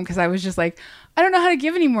because I was just like, I don't know how to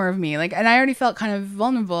give any more of me. Like, and I already felt kind of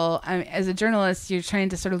vulnerable. As a journalist, you're trying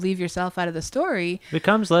to sort of leave yourself out of the story. It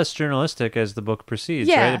becomes less journalistic as the book proceeds,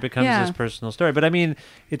 Yeah, right? It becomes this personal story. But I mean,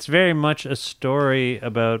 it's very much a story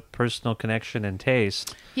about personal connection and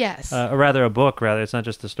taste. Yes. Or rather, a book, rather. It's not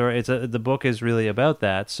just a story. The book is really about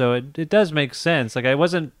that. So it does make sense. Like, I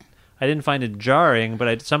didn't find it jarring, but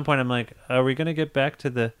at some point I'm like, are we going to get back to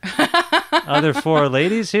the other four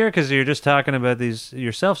ladies here? Because you're just talking about these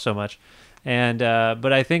yourself so much. And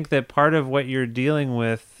but I think that part of what you're dealing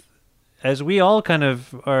with, as we all kind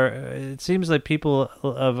of are, it seems like people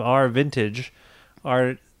of our vintage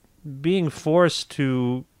are being forced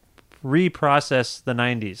to reprocess the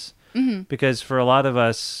 90s. Mm-hmm. Because for a lot of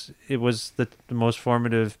us, it was the most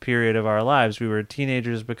formative period of our lives. We were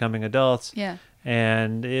teenagers becoming adults. Yeah.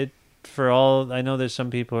 And for all, I know there's some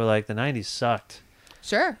people who are like, the 90s sucked.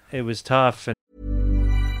 Sure. It was tough. And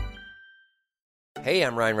Hey,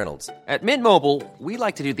 I'm Ryan Reynolds. At Mint Mobile, we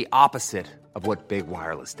like to do the opposite of what Big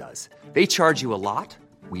Wireless does. They charge you a lot,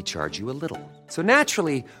 we charge you a little. So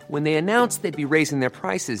naturally, when they announced they'd be raising their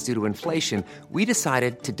prices due to inflation, we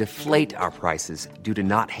decided to deflate our prices due to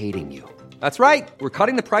not hating you. That's right. We're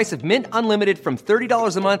cutting the price of Mint Unlimited from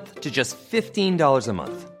 $30 a month to just $15 a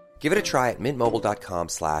month. Give it a try at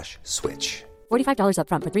mintmobile.com/switch. $45 up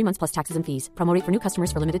front for 3 months plus taxes and fees. Promo rate for new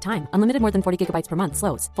customers for limited time. Unlimited more than 40 gigabytes per month.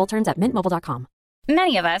 Slows full terms at mintmobile.com.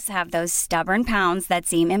 Many of us have those stubborn pounds that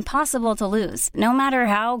seem impossible to lose, no matter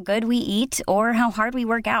how good we eat or how hard we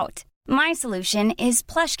work out. My solution is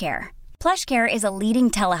PlushCare. PlushCare is a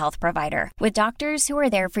leading telehealth provider with doctors who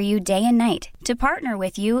are there for you day and night to partner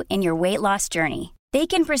with you in your weight loss journey. They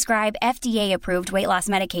can prescribe FDA-approved weight loss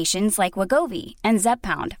medications like Wegovy and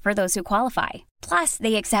Zepbound for those who qualify. Plus,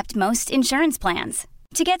 they accept most insurance plans.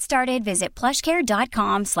 To get started, visit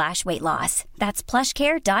plushcare.com/weightloss. That's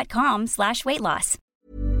plushcare.com/weightloss.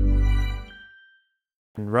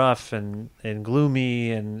 Rough and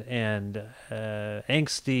gloomy and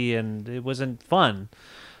angsty, and it wasn't fun.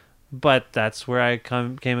 But that's where I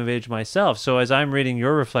came of age myself. So as I'm reading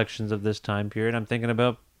your reflections of this time period, I'm thinking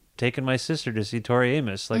about taking my sister to see Tori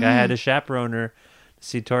Amos. Like, I had to chaperone her to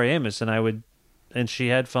see Tori Amos, and she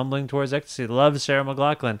had Fumbling Towards Ecstasy. Loved Sarah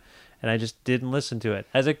McLachlan. And I just didn't listen to it.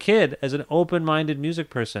 As a kid, as an open-minded music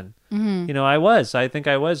person, I think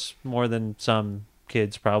I was more than some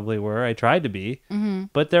kids probably were. I tried to be. Mm-hmm.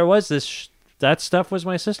 But there was that stuff was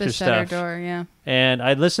my sister's stuff. The Shutter Door, yeah. And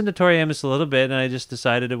I listened to Tori Amos a little bit, and I just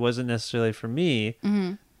decided it wasn't necessarily for me.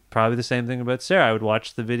 Mm-hmm. Probably the same thing about Sarah. I would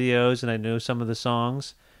watch the videos, and I knew some of the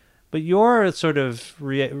songs. But your sort of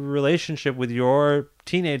relationship with your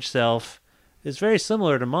teenage self is very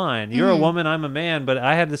similar to mine. You're a woman, I'm a man, but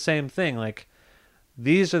I had the same thing. Like,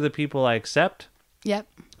 these are the people I accept. Yep.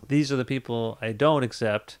 These are the people I don't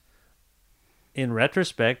accept. In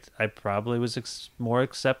retrospect, I probably was more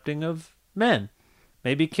accepting of men.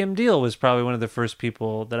 Maybe Kim Deal was probably one of the first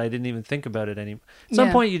people that I didn't even think about it anymore. At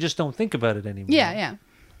some point, you just don't think about it anymore. Yeah, yeah.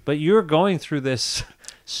 But you're going through this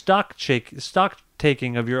stock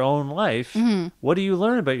taking of your own life. Mm-hmm. What do you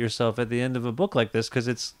learn about yourself at the end of a book like this? Because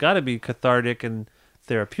it's got to be cathartic and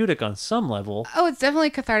therapeutic on some level. Oh, it's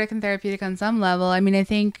definitely cathartic and therapeutic on some level. I mean, I'm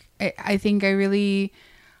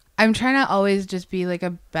trying to always just be like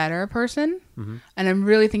a better person. Mm-hmm. And I'm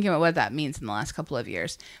really thinking about what that means in the last couple of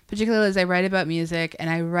years, particularly as I write about music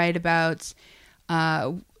and I write about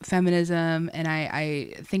feminism, and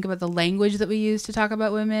I think about the language that we use to talk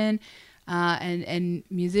about women. And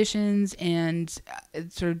musicians, and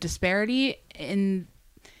sort of disparity in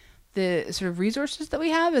the sort of resources that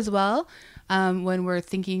we have as well, when we're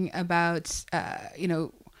thinking about,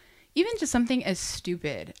 even just something as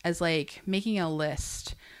stupid as like making a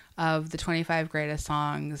list of the 25 greatest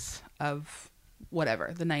songs of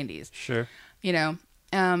whatever, the 90s. Sure.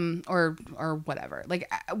 Or whatever. Like,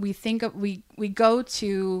 we go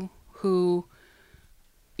to who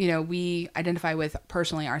we identify with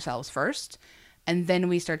personally ourselves first, and then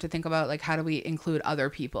we start to think about, like, how do we include other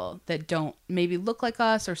people that don't maybe look like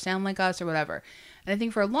us or sound like us or whatever. And I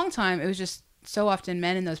think for a long time, it was just so often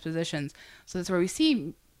men in those positions. So that's where we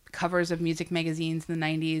see covers of music magazines in the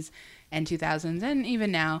 90s and 2000s, and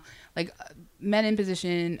even now, like, men in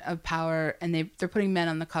position of power, and they're putting men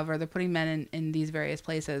on the cover. They're putting men in these various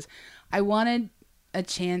places. I wanted a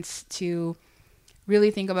chance to really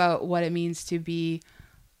think about what it means to be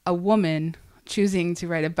a woman choosing to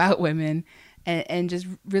write about women, and just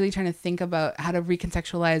really trying to think about how to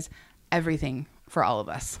recontextualize everything for all of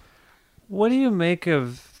us. What do you make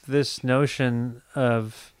of this notion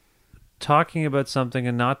of talking about something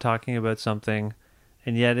and not talking about something,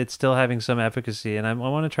 and yet it's still having some efficacy. And I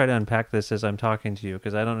want to try to unpack this as I'm talking to you,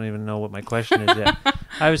 because I don't even know what my question is yet.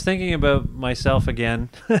 I was thinking about myself again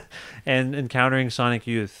and encountering Sonic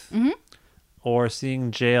Youth. Mm-hmm. Or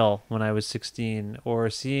seeing Jail when I was 16,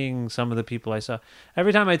 or seeing some of the people I saw.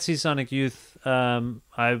 Every time I'd see Sonic Youth,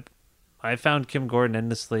 I found Kim Gordon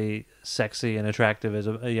endlessly sexy and attractive as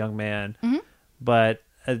a young man. Mm-hmm. But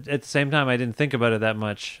at the same time, I didn't think about it that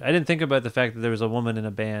much. I didn't think about the fact that there was a woman in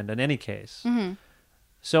a band in any case. Mm-hmm.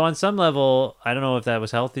 So on some level, I don't know if that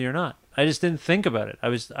was healthy or not. I just didn't think about it.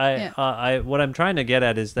 What I'm trying to get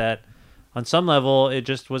at is that on some level, it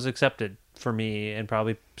just was accepted for me and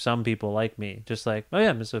probably some people like me. Just like, oh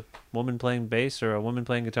yeah, there's a woman playing bass or a woman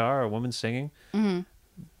playing guitar or a woman singing. Mm-hmm.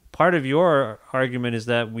 Part of your argument is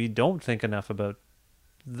that we don't think enough about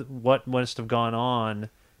what must have gone on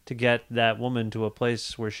to get that woman to a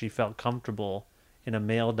place where she felt comfortable in a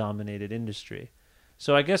male-dominated industry.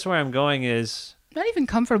 So I guess where I'm going is... Not even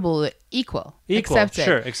comfortable, equal. Accepted.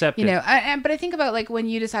 Sure, accepted. You know, but I think about like when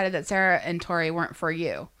you decided that Sarah and Tori weren't for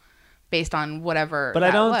you, based on whatever. But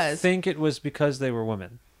I don't think it was because they were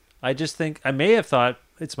women. I just think I may have thought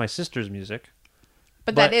it's my sister's music.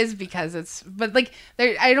 But that is because it's. But like,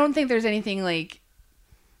 I don't think there's anything like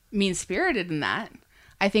mean-spirited in that.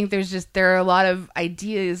 I think there are a lot of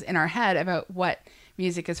ideas in our head about what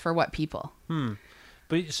music is for what people.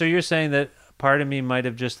 But so you're saying that part of me might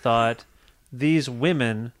have just thought these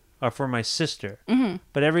women are for my sister. Mm-hmm.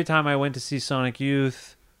 But every time I went to see Sonic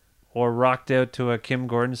Youth or rocked out to a Kim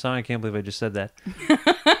Gordon song, I can't believe I just said that.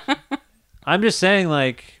 I'm just saying,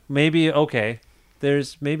 like, maybe, okay,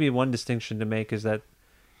 there's maybe one distinction to make is that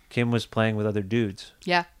Kim was playing with other dudes.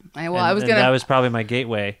 Yeah. And that was probably my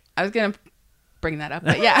gateway. I was going to bring that up,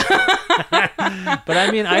 but yeah. But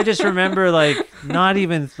I mean, I just remember, like, not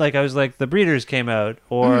even, like, I was like, the Breeders came out,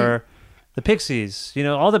 or the Pixies, you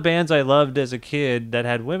know, all the bands I loved as a kid that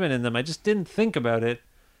had women in them. I just didn't think about it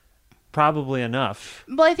probably enough.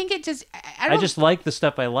 Well, I think it just... I just liked the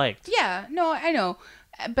stuff I liked. Yeah, no, I know.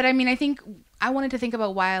 But I mean, I think I wanted to think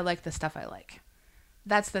about why I like the stuff I like.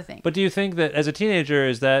 That's the thing. But do you think that as a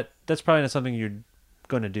teenager, that's probably not something you're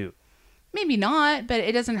going to do? Maybe not, but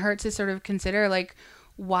it doesn't hurt to sort of consider like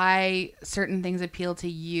why certain things appeal to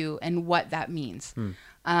you and what that means.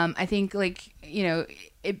 I think like, you know,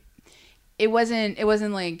 it wasn't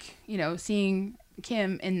like, you know, seeing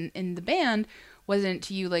Kim in the band wasn't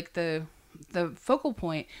to you like the focal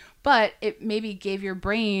point, but it maybe gave your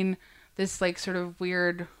brain this like sort of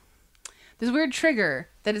weird trigger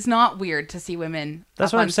that it's not weird to see women.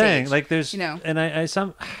 That's what I'm saying. Like there's, you know, and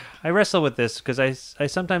I wrestle with this because I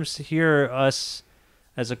sometimes hear us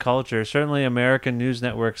as a culture, certainly American news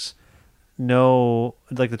networks know,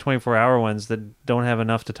 like the 24-hour ones that don't have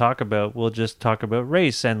enough to talk about will just talk about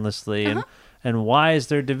race endlessly and why is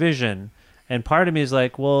there division? And part of me is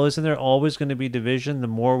like, well, isn't there always going to be division the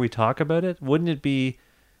more we talk about it? Wouldn't it be,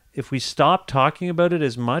 if we stop talking about it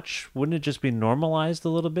as much, wouldn't it just be normalized a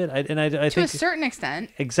little bit? I think to a certain extent.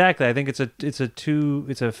 Exactly. I think it's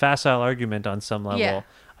a facile argument on some level. Yeah.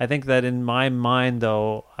 I think that in my mind,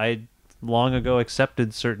 though, I long ago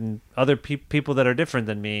accepted certain other people that are different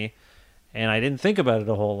than me, and I didn't think about it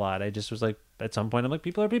a whole lot. I just was like, at some point, I'm like,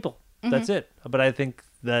 people are people. That's it. But I think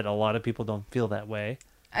that a lot of people don't feel that way.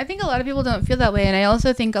 I think a lot of people don't feel that way, and I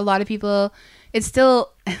also think a lot of people, it still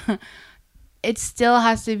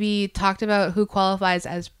has to be talked about who qualifies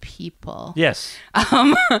as people. Yes.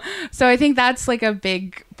 So I think that's like a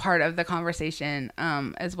big part of the conversation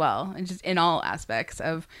as well, and just in all aspects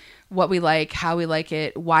of what we like, how we like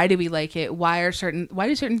it, why do we like it, why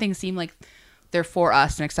do certain things seem like they're for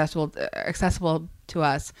us and accessible to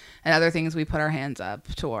us, and other things we put our hands up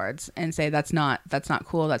towards and say that's not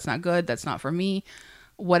cool, that's not good, that's not for me.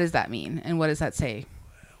 What does that mean, and what does that say?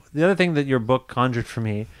 The other thing that your book conjured for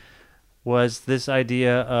me was this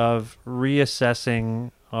idea of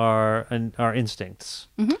reassessing our instincts.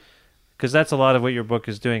 Because that's a lot of what your book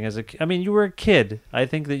is doing. You were a kid. I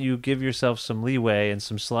think that you give yourself some leeway and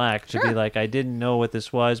some slack to be like, I didn't know what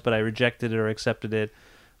this was, but I rejected it or accepted it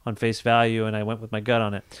on face value, and I went with my gut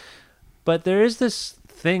on it. But there is this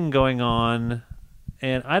thing going on,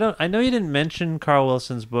 and I know you didn't mention Carl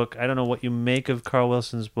Wilson's book. I don't know what you make of Carl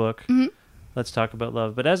Wilson's book. Let's Talk About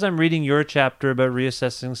Love. But as I'm reading your chapter about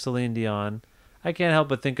reassessing Celine Dion, I can't help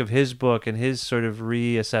but think of his book and his sort of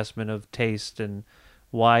reassessment of taste and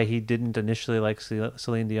why he didn't initially like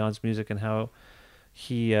Celine Dion's music and how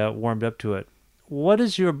he warmed up to it. What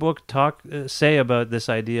does your book say about this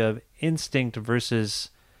idea of instinct versus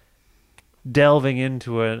delving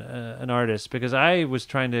into an artist? Because I was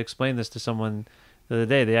trying to explain this to someone the other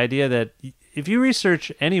day. The idea that if you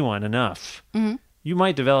research anyone enough, you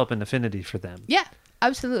might develop an affinity for them. Yeah,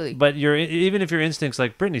 absolutely. But even if your instincts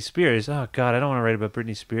like Britney Spears, oh God, I don't want to write about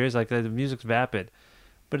Britney Spears. Like the music's vapid.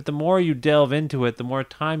 But the more you delve into it, the more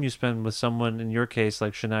time you spend with someone, in your case,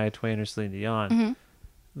 like Shania Twain or Celine Dion,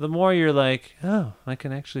 the more you're like, oh, I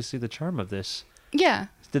can actually see the charm of this. Yeah.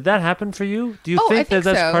 Did that happen for you? Do you I think that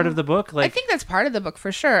that's so. part of the book? I think that's part of the book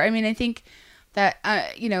for sure. I mean, I think that,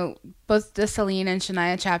 both the Celine and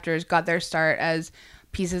Shania chapters got their start as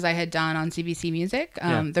pieces I had done on CBC Music.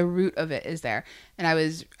 The root of it is there. And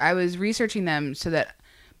I was researching them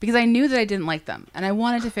because I knew that I didn't like them and I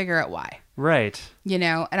wanted to figure out why. Right.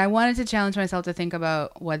 And I wanted to challenge myself to think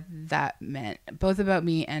about what that meant, both about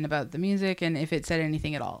me and about the music, and if it said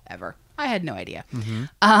anything at all, ever. I had no idea.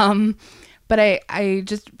 But I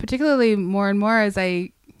just, particularly more and more as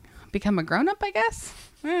I become a grown-up, I guess.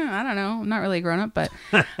 I don't know. I'm not really a grown-up, but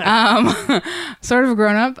sort of a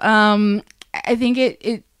grown-up. I think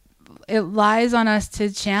it lies on us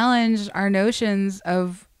to challenge our notions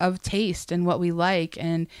of taste and what we like,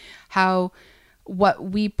 and how what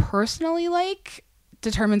we personally like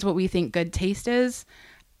determines what we think good taste is.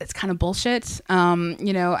 It's kind of bullshit.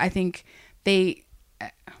 I think they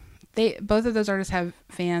both of those artists have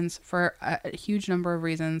fans for a huge number of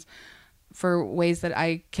reasons, for ways that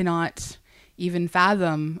I cannot even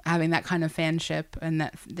fathom having that kind of fanship and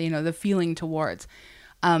that, the feeling towards.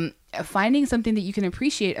 Finding something that you can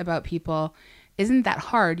appreciate about people isn't that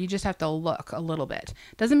hard. You just have to look a little bit.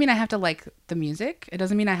 Doesn't mean I have to like the music. It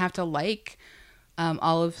doesn't mean I have to like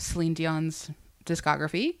all of Celine Dion's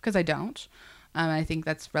discography, because I don't. I think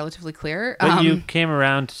that's relatively clear. But you came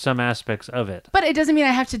around to some aspects of it. But it doesn't mean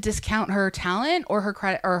I have to discount her talent or her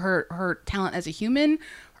credit or her talent as a human,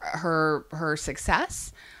 her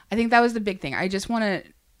success. I think that was the big thing. I just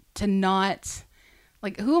wanted to not,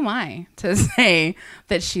 like, who am I to say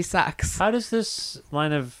that she sucks? How does this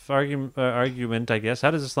line of argument, I guess,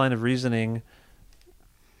 how does this line of reasoning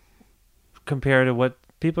compare to what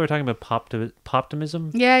people are talking about,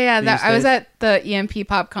 poptimism? Yeah. I was at the EMP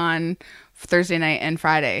PopCon Thursday night and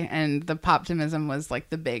Friday, and the poptimism was like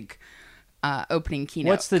the big opening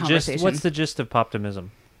keynote conversation. What's the gist of poptimism?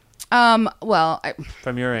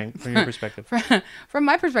 From your perspective. From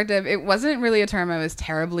my perspective, it wasn't really a term I was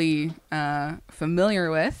terribly familiar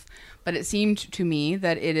with, but it seemed to me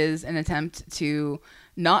that it is an attempt to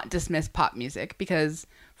not dismiss pop music, because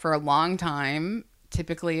for a long time,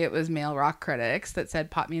 typically it was male rock critics that said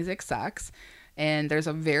pop music sucks, and there's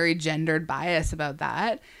a very gendered bias about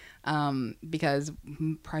that, because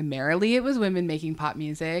primarily it was women making pop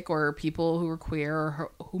music, or people who were queer,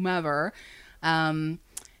 or whomever.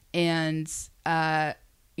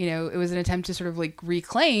 It was an attempt to sort of like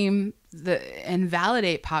reclaim and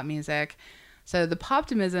validate pop music. So the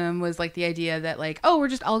poptimism was like the idea that like, oh, we're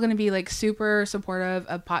just all going to be like super supportive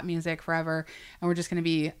of pop music forever, and we're just going to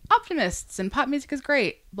be optimists, and pop music is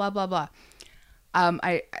great, blah, blah, blah.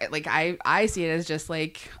 I see it as just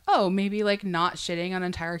like, oh, maybe like not shitting on an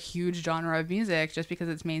entire huge genre of music just because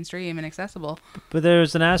it's mainstream and accessible. But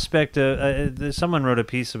there's an aspect of, someone wrote a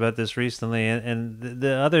piece about this recently, and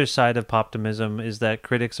the other side of poptimism is that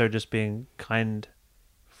critics are just being kind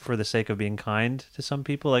for the sake of being kind to some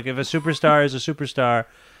people. Like if a superstar is a superstar,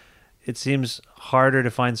 it seems harder to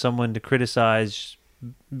find someone to criticize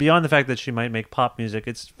beyond the fact that she might make pop music.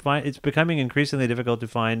 It's becoming increasingly difficult to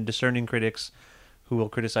find discerning critics who will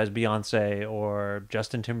criticize Beyonce or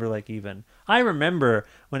Justin Timberlake even. I remember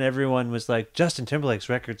when everyone was like, Justin Timberlake's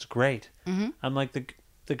record's great. Mm-hmm. I'm like,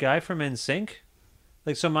 the guy from NSYNC?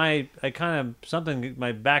 Like, so my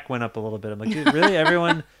back went up a little bit. I'm like, really?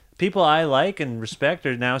 Everyone, people I like and respect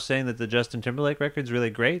are now saying that the Justin Timberlake record's really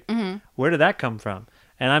great? Mm-hmm. Where did that come from?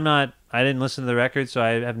 And I didn't listen to the record, so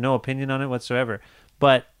I have no opinion on it whatsoever.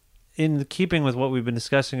 But in keeping with what we've been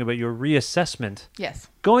discussing about your reassessment, yes,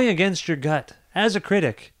 going against your gut as a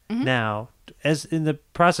critic now, as in the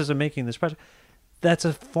process of making this project, that's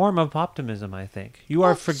a form of optimism, I think. You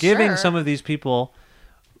are forgiving some of these people,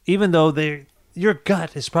 even though your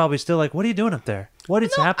gut is probably still like, what are you doing up there? What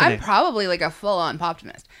is happening? I'm probably like a full-on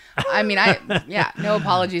poptimist. I mean, no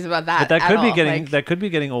apologies about that. But that could be getting that could be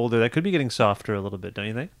getting older. That could be getting softer a little bit, don't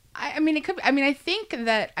you think? I mean, it could. I mean, I think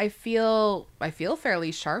that I feel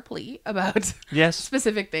fairly sharply about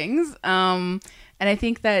specific things. And I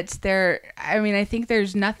think that I think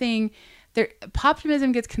there's nothing there.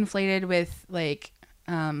 Poptimism gets conflated with like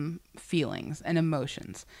feelings and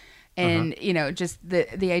emotions, and just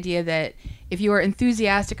the idea that if you are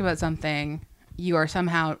enthusiastic about something, you are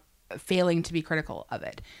somehow failing to be critical of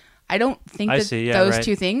it. I don't think those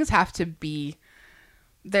two things have to be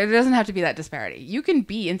There doesn't have to be that disparity. You can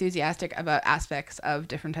be enthusiastic about aspects of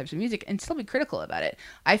different types of music and still be critical about it.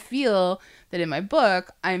 I feel that in my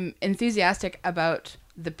book, I'm enthusiastic about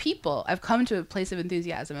the people. I've come to a place of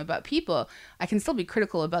enthusiasm about people. I can still be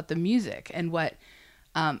critical about the music and what,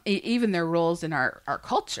 even their roles in our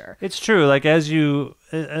culture. It's true. Like as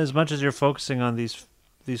much as you're focusing on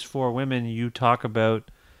these four women, you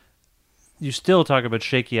still talk about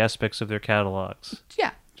shaky aspects of their catalogs.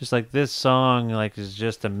 Yeah. Just like this song, like is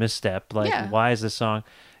just a misstep. Like, Yeah. why is this song?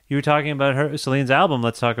 You were talking about Celine's album,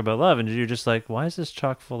 Let's Talk About Love, and you're just like, why is this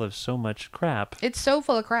chock full of so much crap? It's so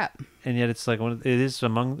full of crap. And yet it's like is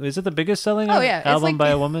it the biggest selling It's album like- by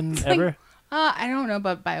a woman it's ever? like, I don't know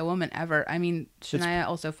about by a woman ever. I mean, Shania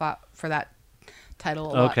also fought for that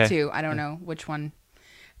title a lot too. I don't know which one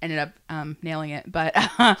ended up nailing it, but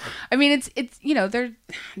I mean, it's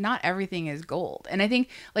not everything is gold. And I think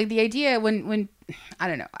like the idea when I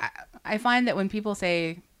don't know, I find that when people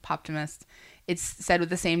say poptimist, it's said with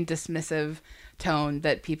the same dismissive tone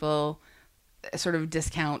that people sort of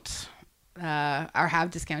discount or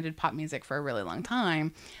have discounted pop music for a really long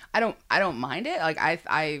time. I don't mind it. Like I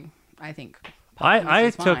think I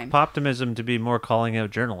is took fine. poptimism to be more calling out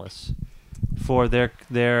journalists for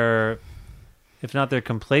their if not their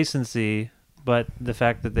complacency, but the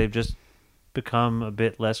fact that they've just become a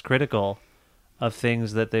bit less critical of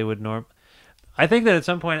things that they would I think that at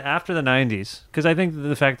some point after the 90s, because I think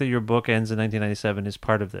the fact that your book ends in 1997 is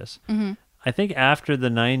part of this. Mm-hmm. I think after the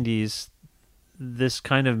 90s, this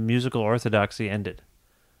kind of musical orthodoxy ended.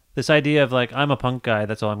 This idea of like, I'm a punk guy,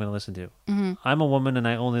 that's all I'm going to listen to. Mm-hmm. I'm a woman and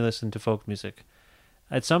I only listen to folk music.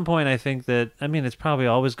 At some point, I think that, I mean, it's probably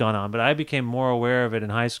always gone on, but I became more aware of it in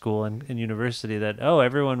high school and in university that,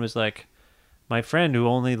 everyone was like, my friend who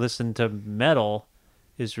only listened to metal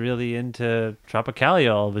is really into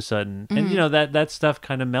Tropicalia all of a sudden. Mm-hmm. And, that stuff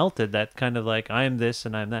kind of melted, that kind of like, I'm this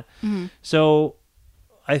and I'm that. Mm-hmm. So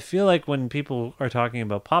I feel like when people are talking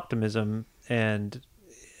about poptimism and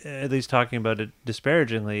at least talking about it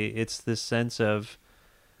disparagingly, it's this sense of,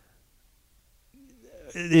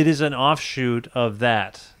 it is an offshoot of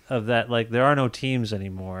that like there are no teams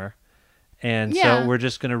anymore, and so we're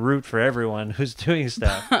just going to root for everyone who's doing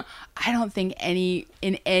stuff. I don't think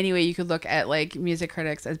in any way you could look at like music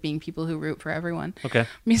critics as being people who root for everyone. Okay.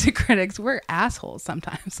 Music critics, we're assholes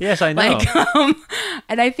sometimes. Yes, I know. Like,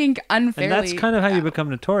 and I think unfairly. And that's kind of how you become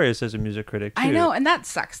notorious as a music critic too. I know, and that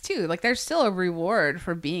sucks too. Like there's still a reward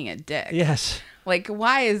for being a dick. Yes. Like,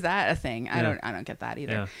 why is that a thing? I don't get that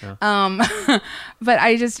either. Yeah.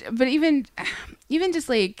 But even just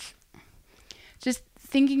like, just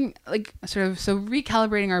thinking like sort of, so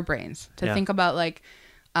recalibrating our brains to think about like,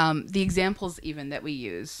 the examples even that we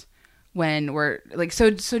use when we're like, so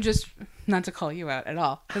just not to call you out at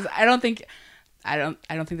all, because I don't think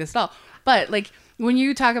this at all. But like when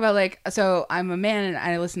you talk about like, so I'm a man and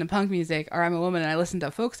I listen to punk music, or I'm a woman and I listen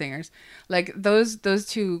to folk singers, like those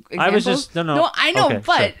two examples. I was just no. I know, Okay,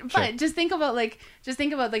 but sure. just think about like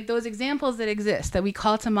those examples that exist that we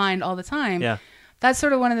call to mind all the time. Yeah. That's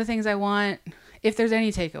sort of one of the things I want, if there's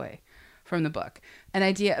any takeaway from the book, an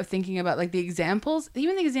idea of thinking about like the examples,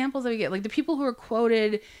 even the examples that we get, like the people who are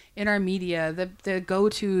quoted in our media, the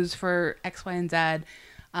go-tos for X, Y, and Z,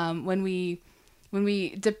 when we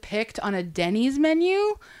depict on a Denny's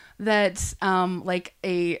menu that like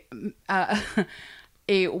a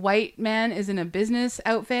white man is in a business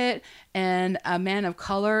outfit and a man of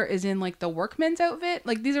color is in like the workman's outfit.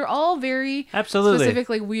 Like these are all very specific,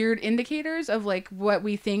 like weird indicators of like what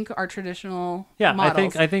we think are traditional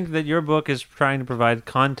models. I think that your book is trying to provide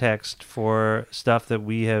context for stuff that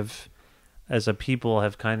we have, as a people,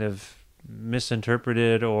 have kind of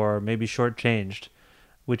misinterpreted or maybe shortchanged,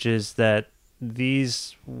 which is that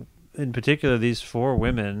these, in particular, these four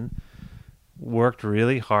women worked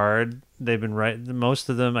really hard. They've been most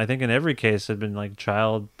of them, I think in every case, had been like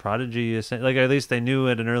child prodigy, like at least they knew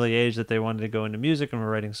at an early age that they wanted to go into music and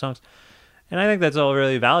were writing songs. And I think that's all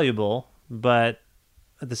really valuable, but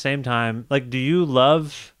at the same time, like,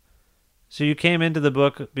 so you came into the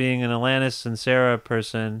book being an Alanis and Sarah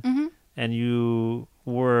person, Mm-hmm. and you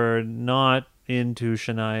were not into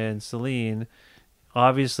Shania and Celine.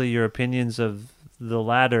 Obviously your opinions of the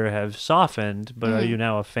latter have softened, but are you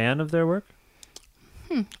now a fan of their work?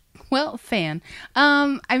 Well, fan.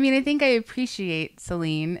 I mean, I think I appreciate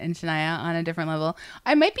Celine and Shania on a different level.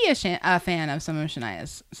 I might be a fan of some of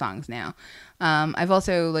Shania's songs now. I've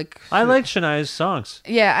also I like Shania's songs.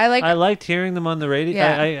 Yeah, I liked hearing them on the radio.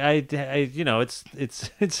 Yeah. I you know,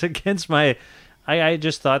 it's against my I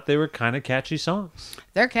just thought they were kind of catchy songs.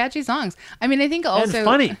 They're catchy songs. I mean, I think also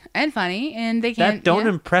and funny, and they can't. That don't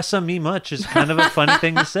impress me much is kind of a funny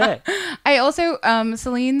thing to say. I also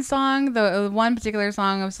Celine's song, the one particular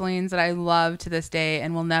song of Celine's that I love to this day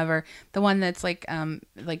and will never, the one that's like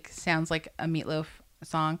sounds like a Meatloaf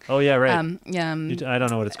song. Oh yeah, right. I don't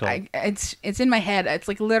know what it's called. It's in my head. It's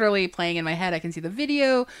like literally playing in my head. I can see the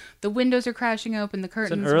video. The windows are crashing open. The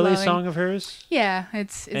curtains. It's an early blowing. song of hers. Yeah,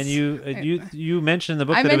 it's. And you mentioned in the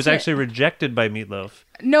book that it was actually rejected by Meatloaf.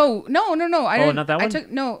 No. I didn't. Not that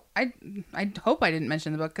one. I hope I didn't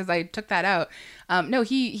mention the book because I took that out. No,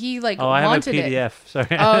 he like I wanted have a PDF. it.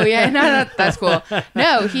 Sorry. Oh yeah, no, that's cool.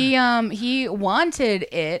 No, he wanted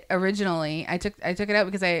it originally. I took it out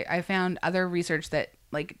because I found other research that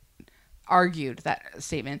like argued that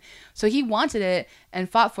statement. So he wanted it and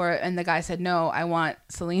fought for it, and the guy said, "No, I want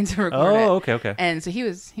Celine to record it." Oh, okay. And so he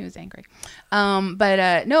was angry.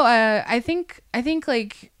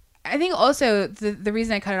 I think also the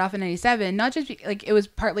reason I cut it off in 97, not just like it was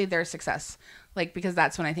partly their success, like because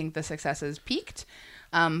that's when I think the successes peaked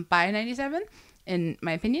by 97, in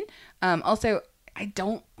my opinion. Also, I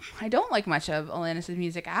don't like much of Alanis'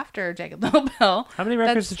 music after Jagged Little Pill. How many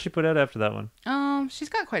records did she put out after that one? She's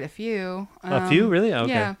got quite a few. A few, really?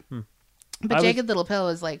 Okay. Yeah. But Jagged Little Pill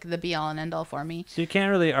is like the be all and end all for me. So you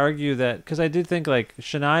can't really argue that, because I did think like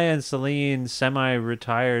Shania and Celine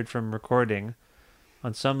semi-retired from recording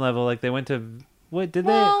on some level. Like they went to, what did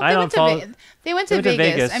they? I don't follow. They went to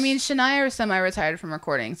Vegas. I mean, Shania is semi-retired from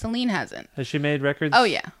recording. Celine hasn't. Has she made records? Oh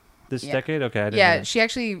yeah. This decade? Okay, I didn't know. She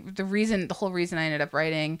actually, the whole reason I ended up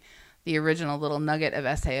writing the original little nugget of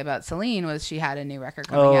essay about Celine was she had a new record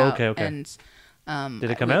coming out. Oh, okay. And did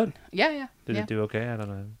it come out? Yeah. Did it do okay? I don't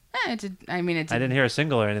know. It did. I mean, it did. I didn't hear a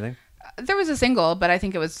single or anything. There was a single, but I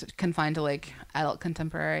think it was confined to like adult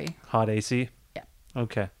contemporary. Hot AC? Yeah.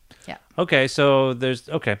 Okay. Yeah. Okay, so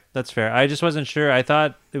that's fair. I just wasn't sure. I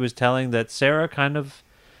thought it was telling that Sarah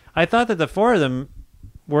I thought that the four of them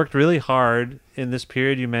worked really hard in this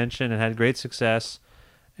period you mentioned and had great success.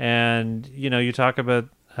 And, you talk about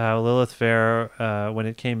how Lilith Fair, when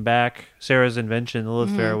it came back, Sarah's invention,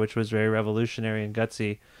 Lilith Fair, which was very revolutionary and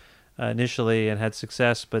gutsy initially and had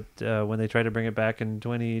success, but when they tried to bring it back in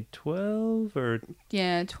 2012 or...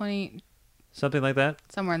 Yeah, 20... Something like that?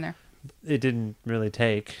 Somewhere in there. It didn't really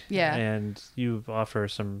take. Yeah. And you offer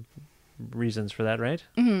some reasons for that, right?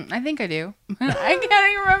 I think I do. I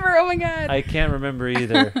can't even remember. Oh my god. I can't remember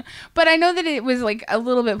either. But I know that it was like a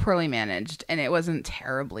little bit poorly managed and it wasn't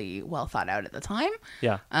terribly well thought out at the time.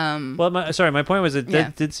 Yeah. Well, my point was it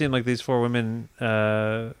did seem like these four women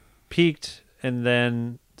peaked and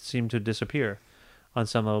then seemed to disappear on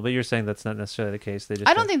some level. But you're saying that's not necessarily the case.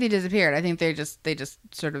 I don't think they disappeared. I think they just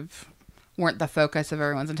sort of weren't the focus of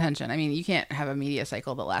everyone's attention. I mean, you can't have a media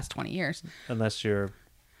cycle that lasts 20 years. Unless you're...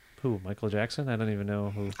 Who? Michael Jackson? I don't even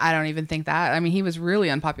know who. I don't even think that. I mean, he was really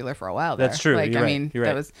unpopular for a while there. That's true. Like, You're I right. mean, You're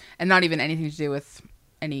that right. was, and not even anything to do with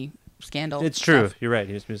any scandal. It's true. Stuff. You're right.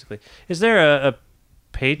 He was musically. Is there a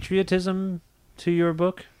patriotism to your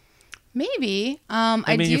book? Maybe.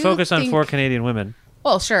 I mean, you focus on four Canadian women.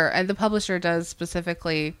 Well, sure. And the publisher does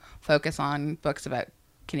specifically focus on books about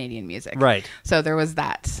Canadian music. Right. So there was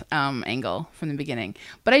that angle from the beginning.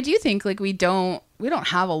 But I do think like we don't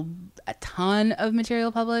have a ton of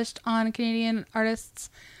material published on Canadian artists,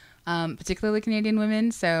 particularly Canadian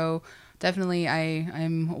women. So definitely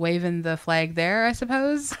I'm waving the flag there, I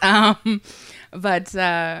suppose. But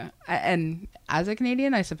and as a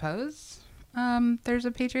Canadian, I suppose there's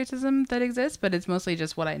a patriotism that exists, but it's mostly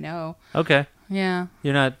just what I know. Okay. Yeah.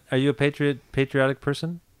 Are you a patriotic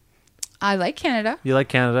person? I like Canada. You like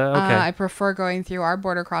Canada? Okay. I prefer going through our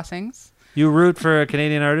border crossings. You root for a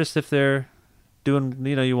Canadian artist if they're doing,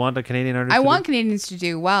 you want a Canadian artist? I want Canadians to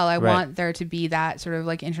do well. I want there to be that sort of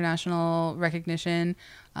like international recognition.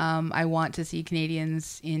 I want to see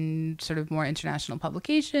Canadians in sort of more international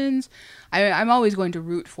publications. I'm always going to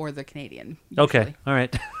root for the Canadian. Usually. Okay. All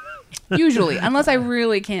right. Usually, unless I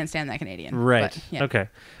really can't stand that Canadian. Right. But, yeah. Okay.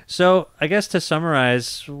 So I guess to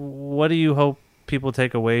summarize, what do you hope people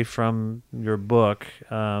take away from your book?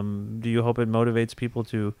 Do you hope it motivates people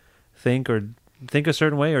to think a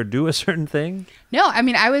certain way or do a certain thing? No, I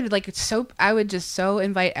mean, I would just so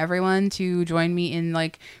invite everyone to join me in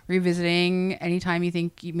like revisiting anytime you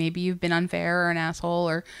think maybe you've been unfair or an asshole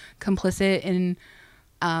or complicit in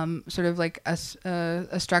sort of like a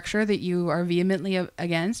structure that you are vehemently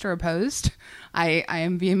against or opposed. I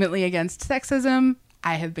am vehemently against sexism.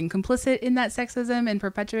 I have been complicit in that sexism and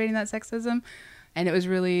perpetuating that sexism. And it was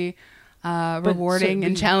really rewarding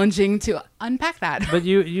and challenging to unpack that. But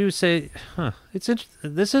you say,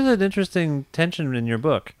 this is an interesting tension in your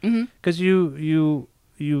book, because you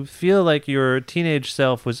feel like your teenage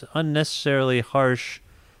self was unnecessarily harsh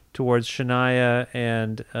towards Shania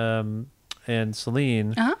and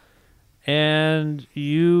Celine, and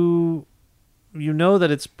you know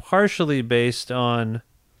that it's partially based on.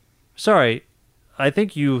 Sorry, I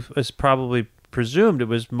think you probably presumed it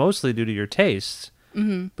was mostly due to your tastes.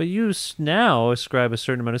 But you now ascribe a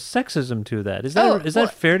certain amount of sexism to that. Is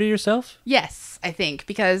that fair to yourself? Yes, I think,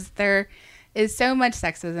 because there is so much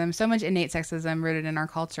sexism, so much innate sexism rooted in our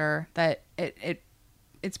culture that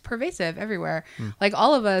it's pervasive everywhere. Like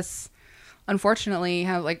all of us, unfortunately,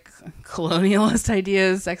 have like colonialist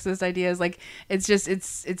ideas, sexist ideas. Like it's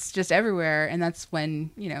just everywhere, and that's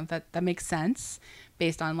when that makes sense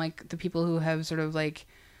based on like the people who have sort of like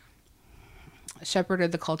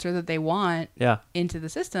shepherded the culture that they want into the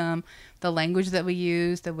system, the language that we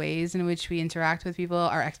use, the ways in which we interact with people,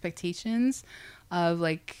 our expectations of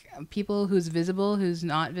like people who's visible, who's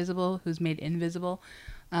not visible, who's made invisible.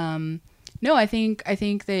 No, I think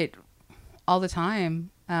that all the time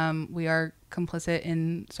we are complicit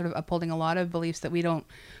in sort of upholding a lot of beliefs that we don't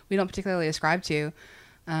particularly ascribe to,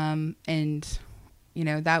 and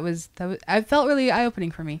that was I felt really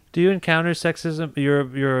eye-opening for me. Do you encounter sexism?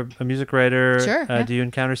 You're a music writer. Sure. Yeah. Do you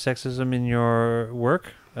encounter sexism in your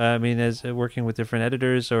work? I mean, as working with different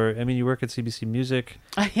editors, or I mean, you work at CBC Music.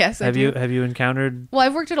 Yes, I do. Have you encountered? Well,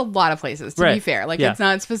 I've worked at a lot of places. To be fair, like it's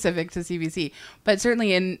not specific to CBC, but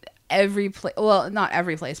certainly in every place. Well, not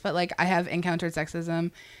every place, but like I have encountered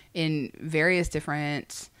sexism in various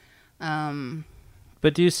different.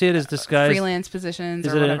 But do you see it as disguised freelance positions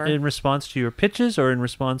or whatever? Is it in response to your pitches or in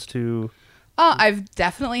response to? I've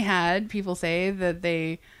definitely had people say that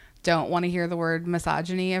they don't want to hear the word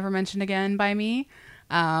misogyny ever mentioned again by me.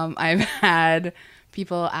 I've had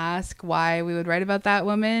people ask why we would write about that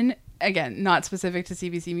woman. Again, not specific to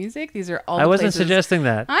CBC Music. These are all the I wasn't places. Suggesting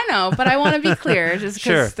that. I know, but I want to be clear just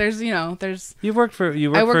because Sure. there's You've worked for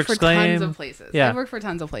I work for Exclaim. tons of places. Yeah. I work for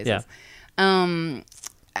tons of places. Yeah.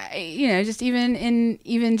 Just even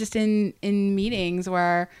in meetings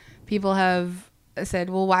where people have said,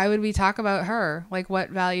 well, why would we talk about her? Like, what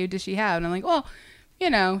value does she have? And I'm like, well,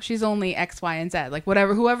 she's only X, Y, and Z, like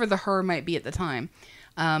whoever the her might be at the time.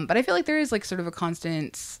 But I feel like there is like sort of a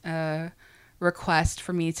constant request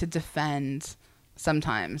for me to defend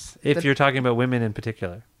sometimes. If you're talking about women in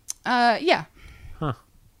particular. Yeah. Huh.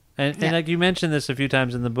 And like you mentioned this a few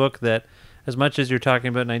times in the book, that as much as you're talking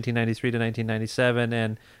about 1993 to 1997,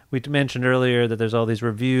 and we mentioned earlier that there's all these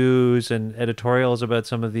reviews and editorials about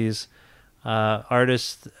some of these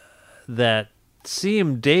artists that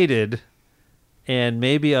seem dated and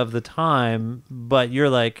maybe of the time, but you're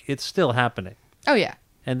like, it's still happening. Oh, yeah.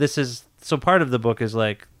 And this is, so part of the book is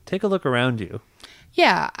like, take a look around you.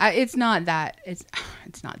 Yeah, it's not that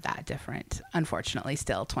different, unfortunately,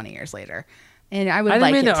 still 20 years later. And I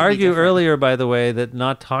didn't mean to argue earlier, by the way, that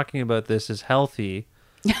not talking about this is healthy.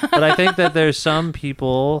 But I think that there's some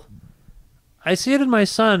people, I see it in my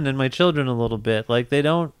son and my children a little bit. Like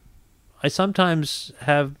I sometimes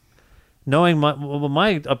have, knowing what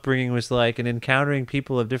my upbringing was like and encountering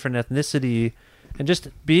people of different ethnicity and just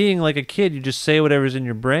being like a kid, you just say whatever's in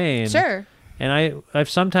your brain. Sure. And I've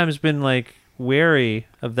sometimes been like wary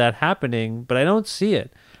of that happening, but I don't see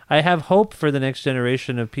it. I have hope for the next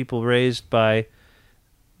generation of people raised by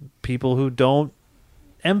people who don't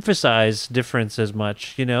emphasize difference as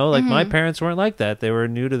much, like my parents weren't like that. They were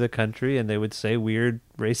new to the country and they would say weird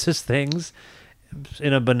racist things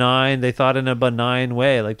in a benign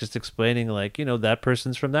way, like just explaining like, that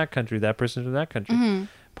person's from that country, that person's from that country.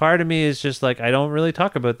 Part of me is just like, I don't really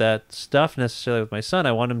talk about that stuff necessarily with my son.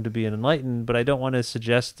 I want him to be enlightened, but I don't want to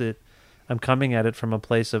suggest that I'm coming at it from a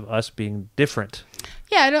place of us being different.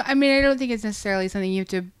 Yeah, I don't think it's necessarily something you have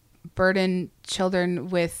to burden children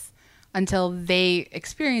with until they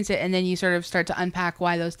experience it, and then you sort of start to unpack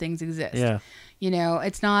why those things exist. Yeah.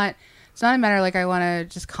 It's not a matter like I want to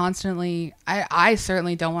just constantly, I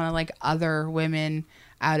certainly don't want to like other women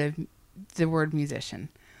out of the word musician.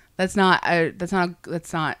 It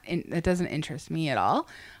doesn't interest me at all.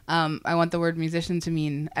 I want the word musician to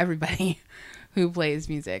mean everybody who plays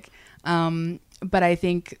music. But I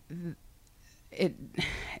think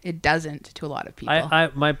it doesn't to a lot of people.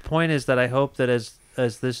 My point is that I hope that as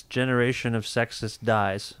this generation of sexists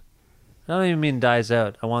dies, I don't even mean dies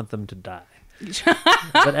out, I want them to die.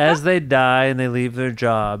 But as they die and they leave their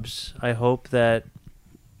jobs, I hope that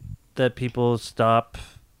people stop,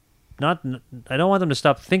 I don't want them to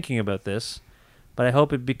stop thinking about this, but I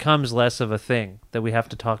hope it becomes less of a thing that we have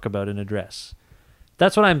to talk about and address.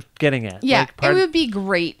 That's what I'm getting at. Yeah, Like, it would be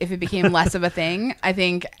great if it became less of a thing. I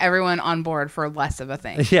think everyone on board for less of a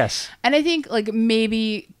thing. Yes. And I think like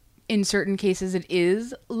maybe in certain cases it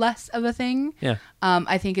is less of a thing. Yeah.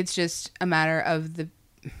 I think it's just a matter of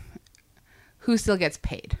who still gets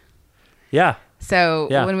paid. Yeah. So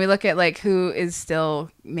Yeah. when we look at like who is still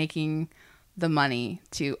making the money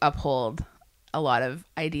to uphold a lot of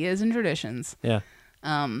ideas and traditions. Yeah.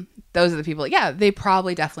 Those are the people. Yeah, they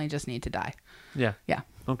probably definitely just need to die. Yeah. Yeah.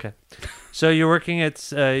 Okay. So you're working at,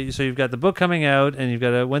 so you've got the book coming out and you've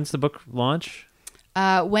got when's the book launch?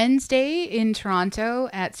 Wednesday in Toronto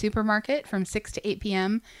at Supermarket from 6 to 8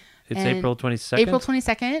 p.m. It's And April 22nd? April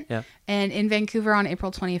 22nd. Yeah. And in Vancouver on April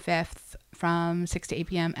 25th from 6 to 8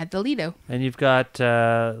 p.m. at the Lido. And you've got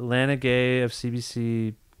Lana Gay of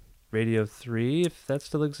CBC Radio 3, if that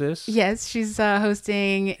still exists. Yes, she's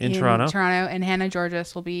hosting in Toronto. and Hannah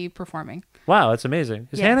Georges will be performing. Wow, that's amazing.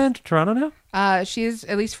 Is Yes. Hannah in Toronto now? She is,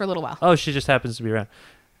 at least for a little while. Oh, she just happens to be around.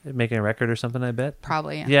 Making a record or something, I bet.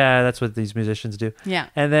 Probably, yeah. Yeah, that's what these musicians do. Yeah.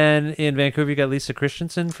 And then in Vancouver, you got Lisa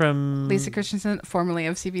Christensen from... Lisa Christensen, formerly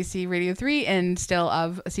of CBC Radio 3 and still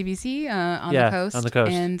of CBC on Yeah, the coast. on the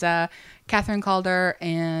coast. And Catherine Calder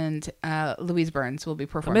and Louise Burns will be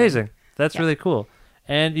performing. Amazing. That's Yeah. really cool.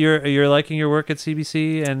 And you're liking your work at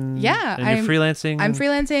CBC and Yeah, and you're freelancing. I'm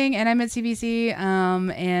freelancing and I'm at CBC.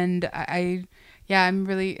 And I'm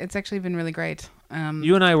really. It's actually been really great.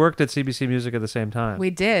 You and I worked at CBC Music at the same time. We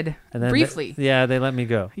did And then briefly. they let me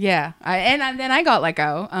go. Yeah, then I got let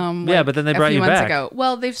go. Yeah, but then they brought a few you months back. ago.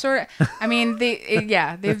 Well, they've sort of. I mean,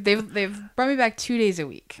 they've brought me back 2 days a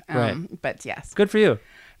week. Right. But yes. Good for you.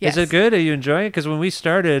 Yes. Is it good? Are you enjoying it? Because when we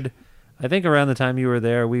started, I think around the time you were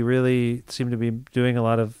there, we really seemed to be doing a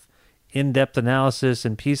lot of in-depth analysis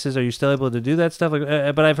and pieces. Are you still able to do that stuff?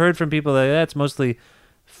 Like, but I've heard from people that that's mostly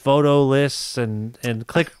photo lists and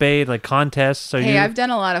clickbait, like contests. I've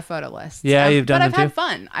done a lot of photo lists. Yeah, you've done them But I've had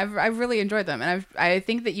fun. I've really enjoyed them, and I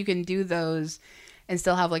think that you can do those and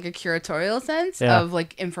still have like a curatorial sense of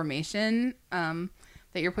like information that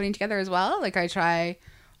you're putting together as well. Like I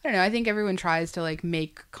don't know. I think everyone tries to like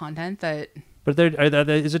make content that. But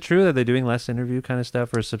is it true that they're doing less interview kind of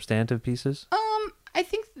stuff or substantive pieces? I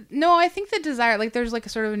think the desire, like there's like a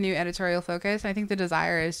sort of a new editorial focus. I think the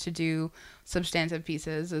desire is to do substantive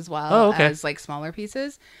pieces as well as like smaller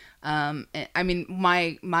pieces. I mean,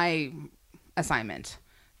 my assignment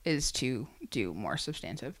is to do more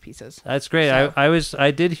substantive pieces. That's great. So-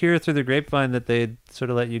 I did hear through the grapevine that they'd sort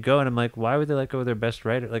of let you go, and I'm like, why would they let go of their best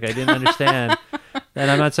writer? Like, I didn't understand. And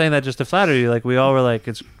I'm not saying that just to flatter you. Like, we all were like,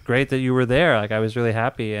 it's great that you were there. Like, I was really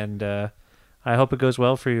happy, and I hope it goes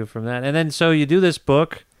well for you from that. And then, so you do this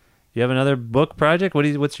book. You have another book project.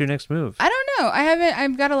 What's your next move? I don't know.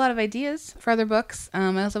 I've got a lot of ideas for other books. I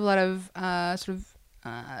also have a lot of sort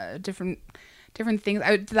of different things.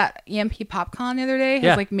 I did that EMP PopCon the other day.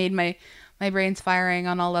 Has like made my brain's firing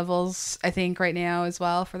on all levels. I think right now as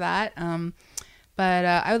well for that. But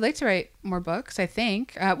I would like to write more books. I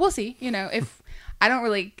think we'll see. You know, if I don't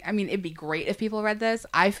really. I mean, it'd be great if people read this.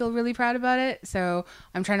 I feel really proud about it. So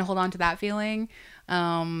I'm trying to hold on to that feeling.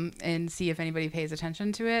 And see if anybody pays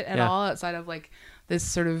attention to it at all outside of like this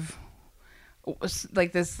sort of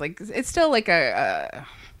like this, like it's still like a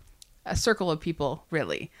circle of people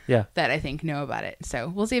really that I think know about it. So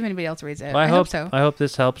we'll see if anybody else reads it. Well, I hope so. I hope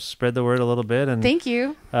this helps spread the word a little bit. And thank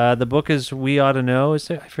you. The book is We Ought to Know. Is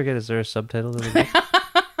there, I forget, is there a subtitle to the book?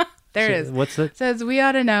 There it is. What's it? It says We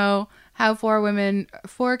Ought to Know How Four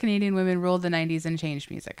Canadian Women Ruled the 90s and Changed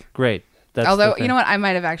Music. Great. Although, you know what? I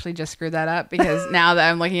might have actually just screwed that up because now that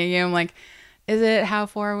I'm looking at you, I'm like, is it How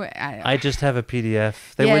Four? I just have a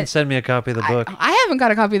PDF. They wouldn't send me a copy of the book. I haven't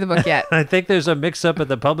got a copy of the book yet. I think there's a mix-up at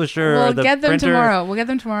the publisher or the get them printer. tomorrow. We'll get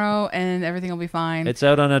them tomorrow, and everything will be fine. It's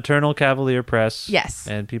out on Eternal Cavalier Press. Yes.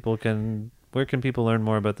 And people can... Where can people learn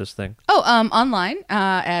more about this thing? Oh, online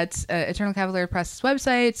at Eternal Cavalier Press's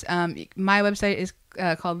website. My website is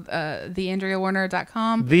called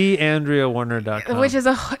theandreawarner.com. Theandreawarner.com. Which is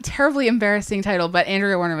a terribly embarrassing title, but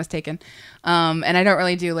Andrea Warner was taken. And I don't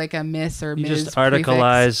really do like a Miss or Ms. You just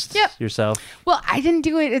articleized prefix. yourself. Well, I didn't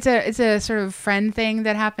do it. It's a sort of friend thing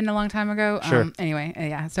that happened a long time ago. Sure. Anyway,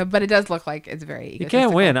 yeah. So, but it does look like it's very You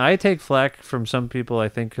can't win. I take flack from some people, I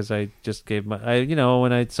think, because I just gave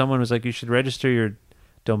when someone was like, you should register your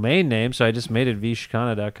domain name, so I just made it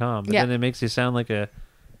vishkana.com. But then it makes you sound like a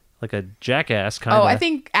jackass kind of. Oh, I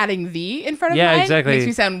think adding the in front of mine exactly makes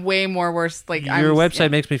me sound way more worse. Like your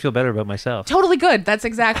website makes me feel better about myself. Totally good. That's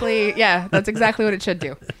exactly that's exactly what it should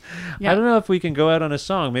do. Yeah. I don't know if we can go out on a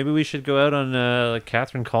song. Maybe we should go out on like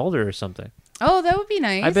Catherine Calder or something. Oh, that would be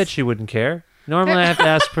nice. I bet she wouldn't care. Normally, I have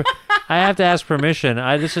to I have to ask permission.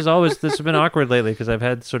 This has been awkward lately because I've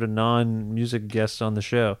had sort of non-music guests on the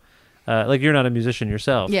show. Like you're not a musician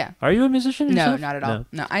yourself. Yeah. Are you a musician yourself? No, not at all.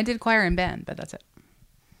 No, I did choir and band, but that's it.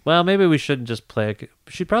 Well, maybe we shouldn't just play it.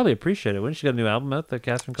 She'd probably appreciate it. Wouldn't she got a new album out that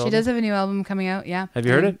Catherine Calder? She does have a new album coming out, yeah. Have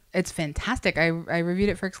you heard it? It's fantastic. I reviewed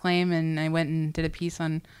it for Exclaim, and I went and did a piece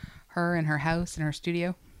on her and her house and her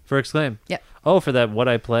studio. For Exclaim? Yeah. Oh, for that What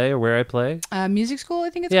I Play or Where I Play? Music School, I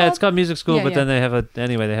think it's called. Yeah, it's called Music School, but then they have a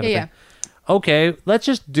thing. Okay, let's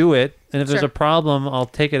just do it. And if there's a problem, I'll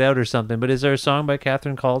take it out or something. But is there a song by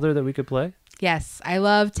Catherine Calder that we could play? Yes, I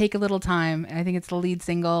love Take a Little Time, and I think it's the lead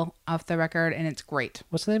single off the record, and it's great.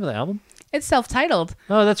 What's the name of the album? It's self-titled.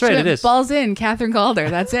 Oh, that's right, it is. Balls in, Catherine Calder.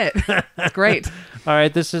 That's it. It's great. All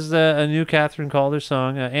right, this is a new Catherine Calder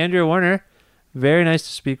song. Andrea Warner, very nice to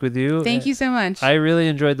speak with you. Thank you so much. I really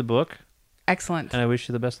enjoyed the book. Excellent. And I wish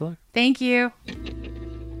you the best of luck. Thank you.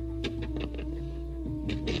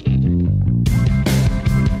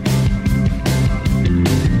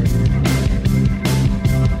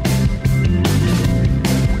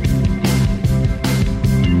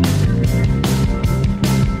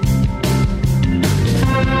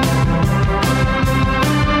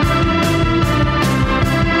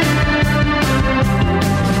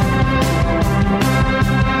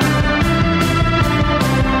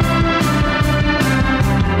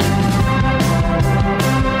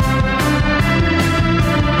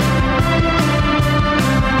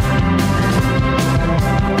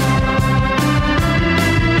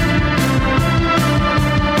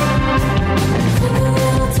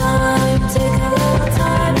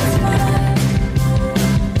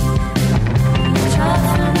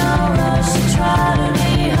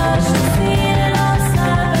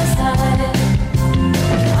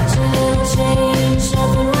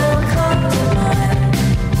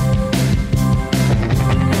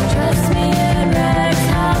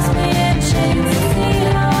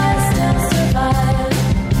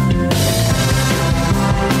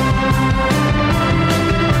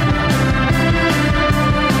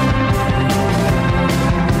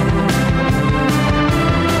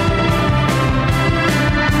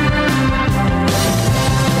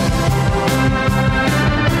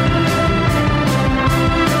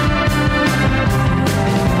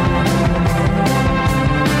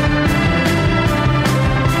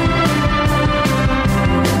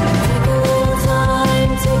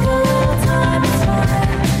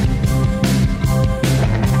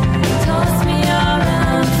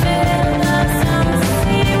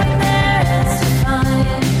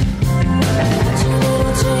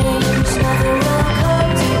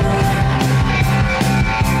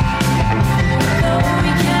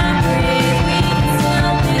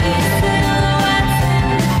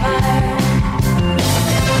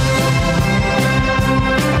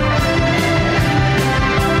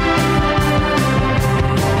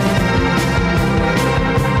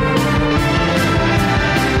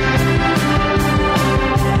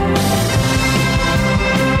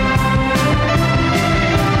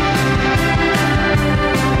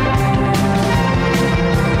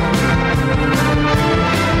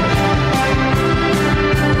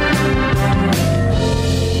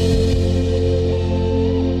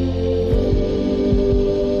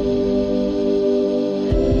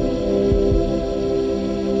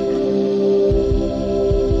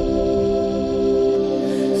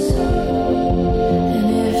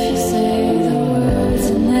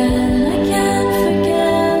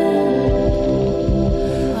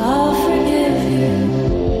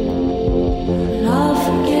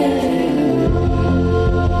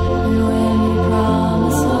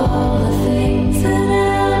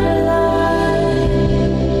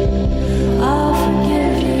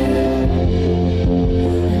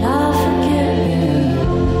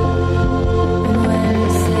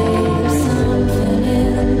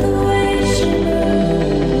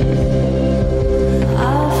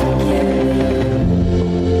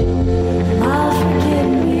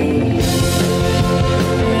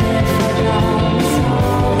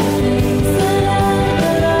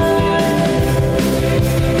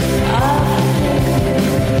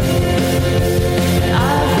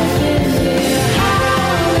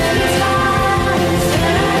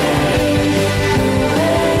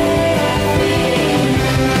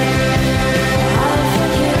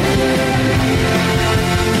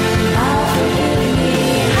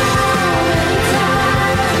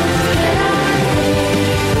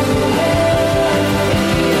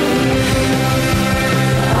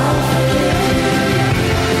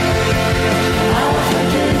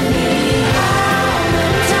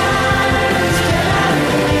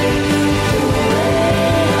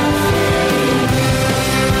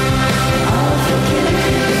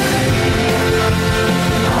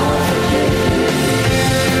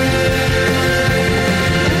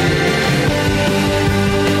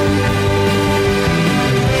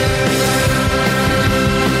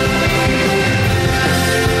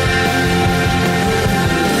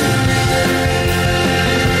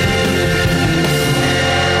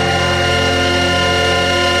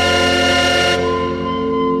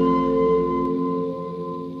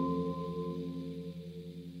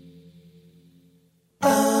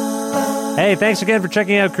 Hey, thanks again for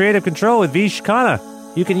checking out Creative Control with Vish Khanna.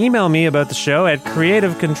 You can email me about the show at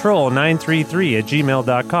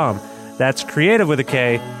creativecontrol933@gmail.com. That's creative with a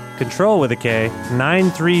K, control with a K,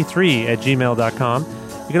 933@gmail.com.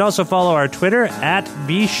 You can also follow our Twitter at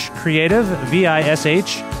Vish Creative,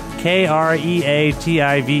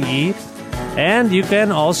 VISHKREATIVE. And you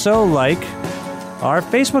can also like our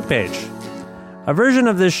Facebook page. A version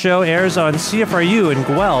of this show airs on CFRU in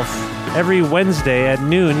Guelph every Wednesday at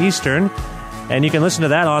noon Eastern. And you can listen to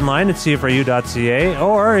that online at CFRU.ca,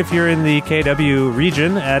 or if you're in the KW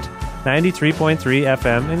region at 93.3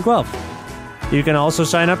 FM in Guelph. You can also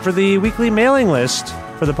sign up for the weekly mailing list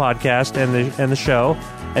for the podcast and the show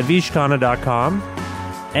at vishkhanna.com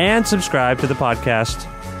and subscribe to the podcast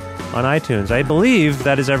on iTunes. I believe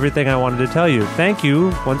that is everything I wanted to tell you. Thank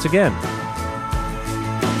you once again.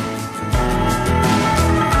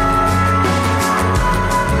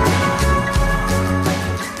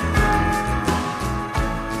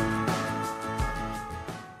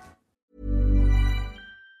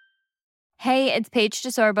 Hey, it's Paige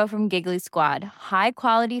DeSorbo from Giggly Squad. High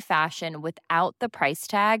quality fashion without the price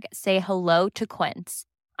tag. Say hello to Quince.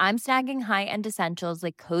 I'm snagging high-end essentials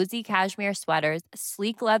like cozy cashmere sweaters,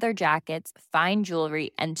 sleek leather jackets, fine jewelry,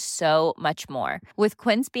 and so much more. With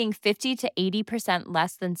Quince being 50 to 80%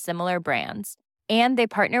 less than similar brands. And they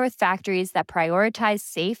partner with factories that prioritize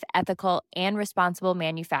safe, ethical, and responsible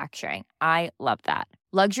manufacturing. I love that.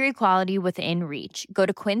 Luxury quality within reach. Go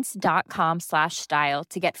to quince.com/style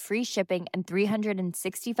to get free shipping and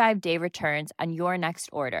 365-day returns on your next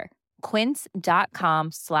order.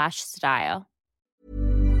 Quince.com/style.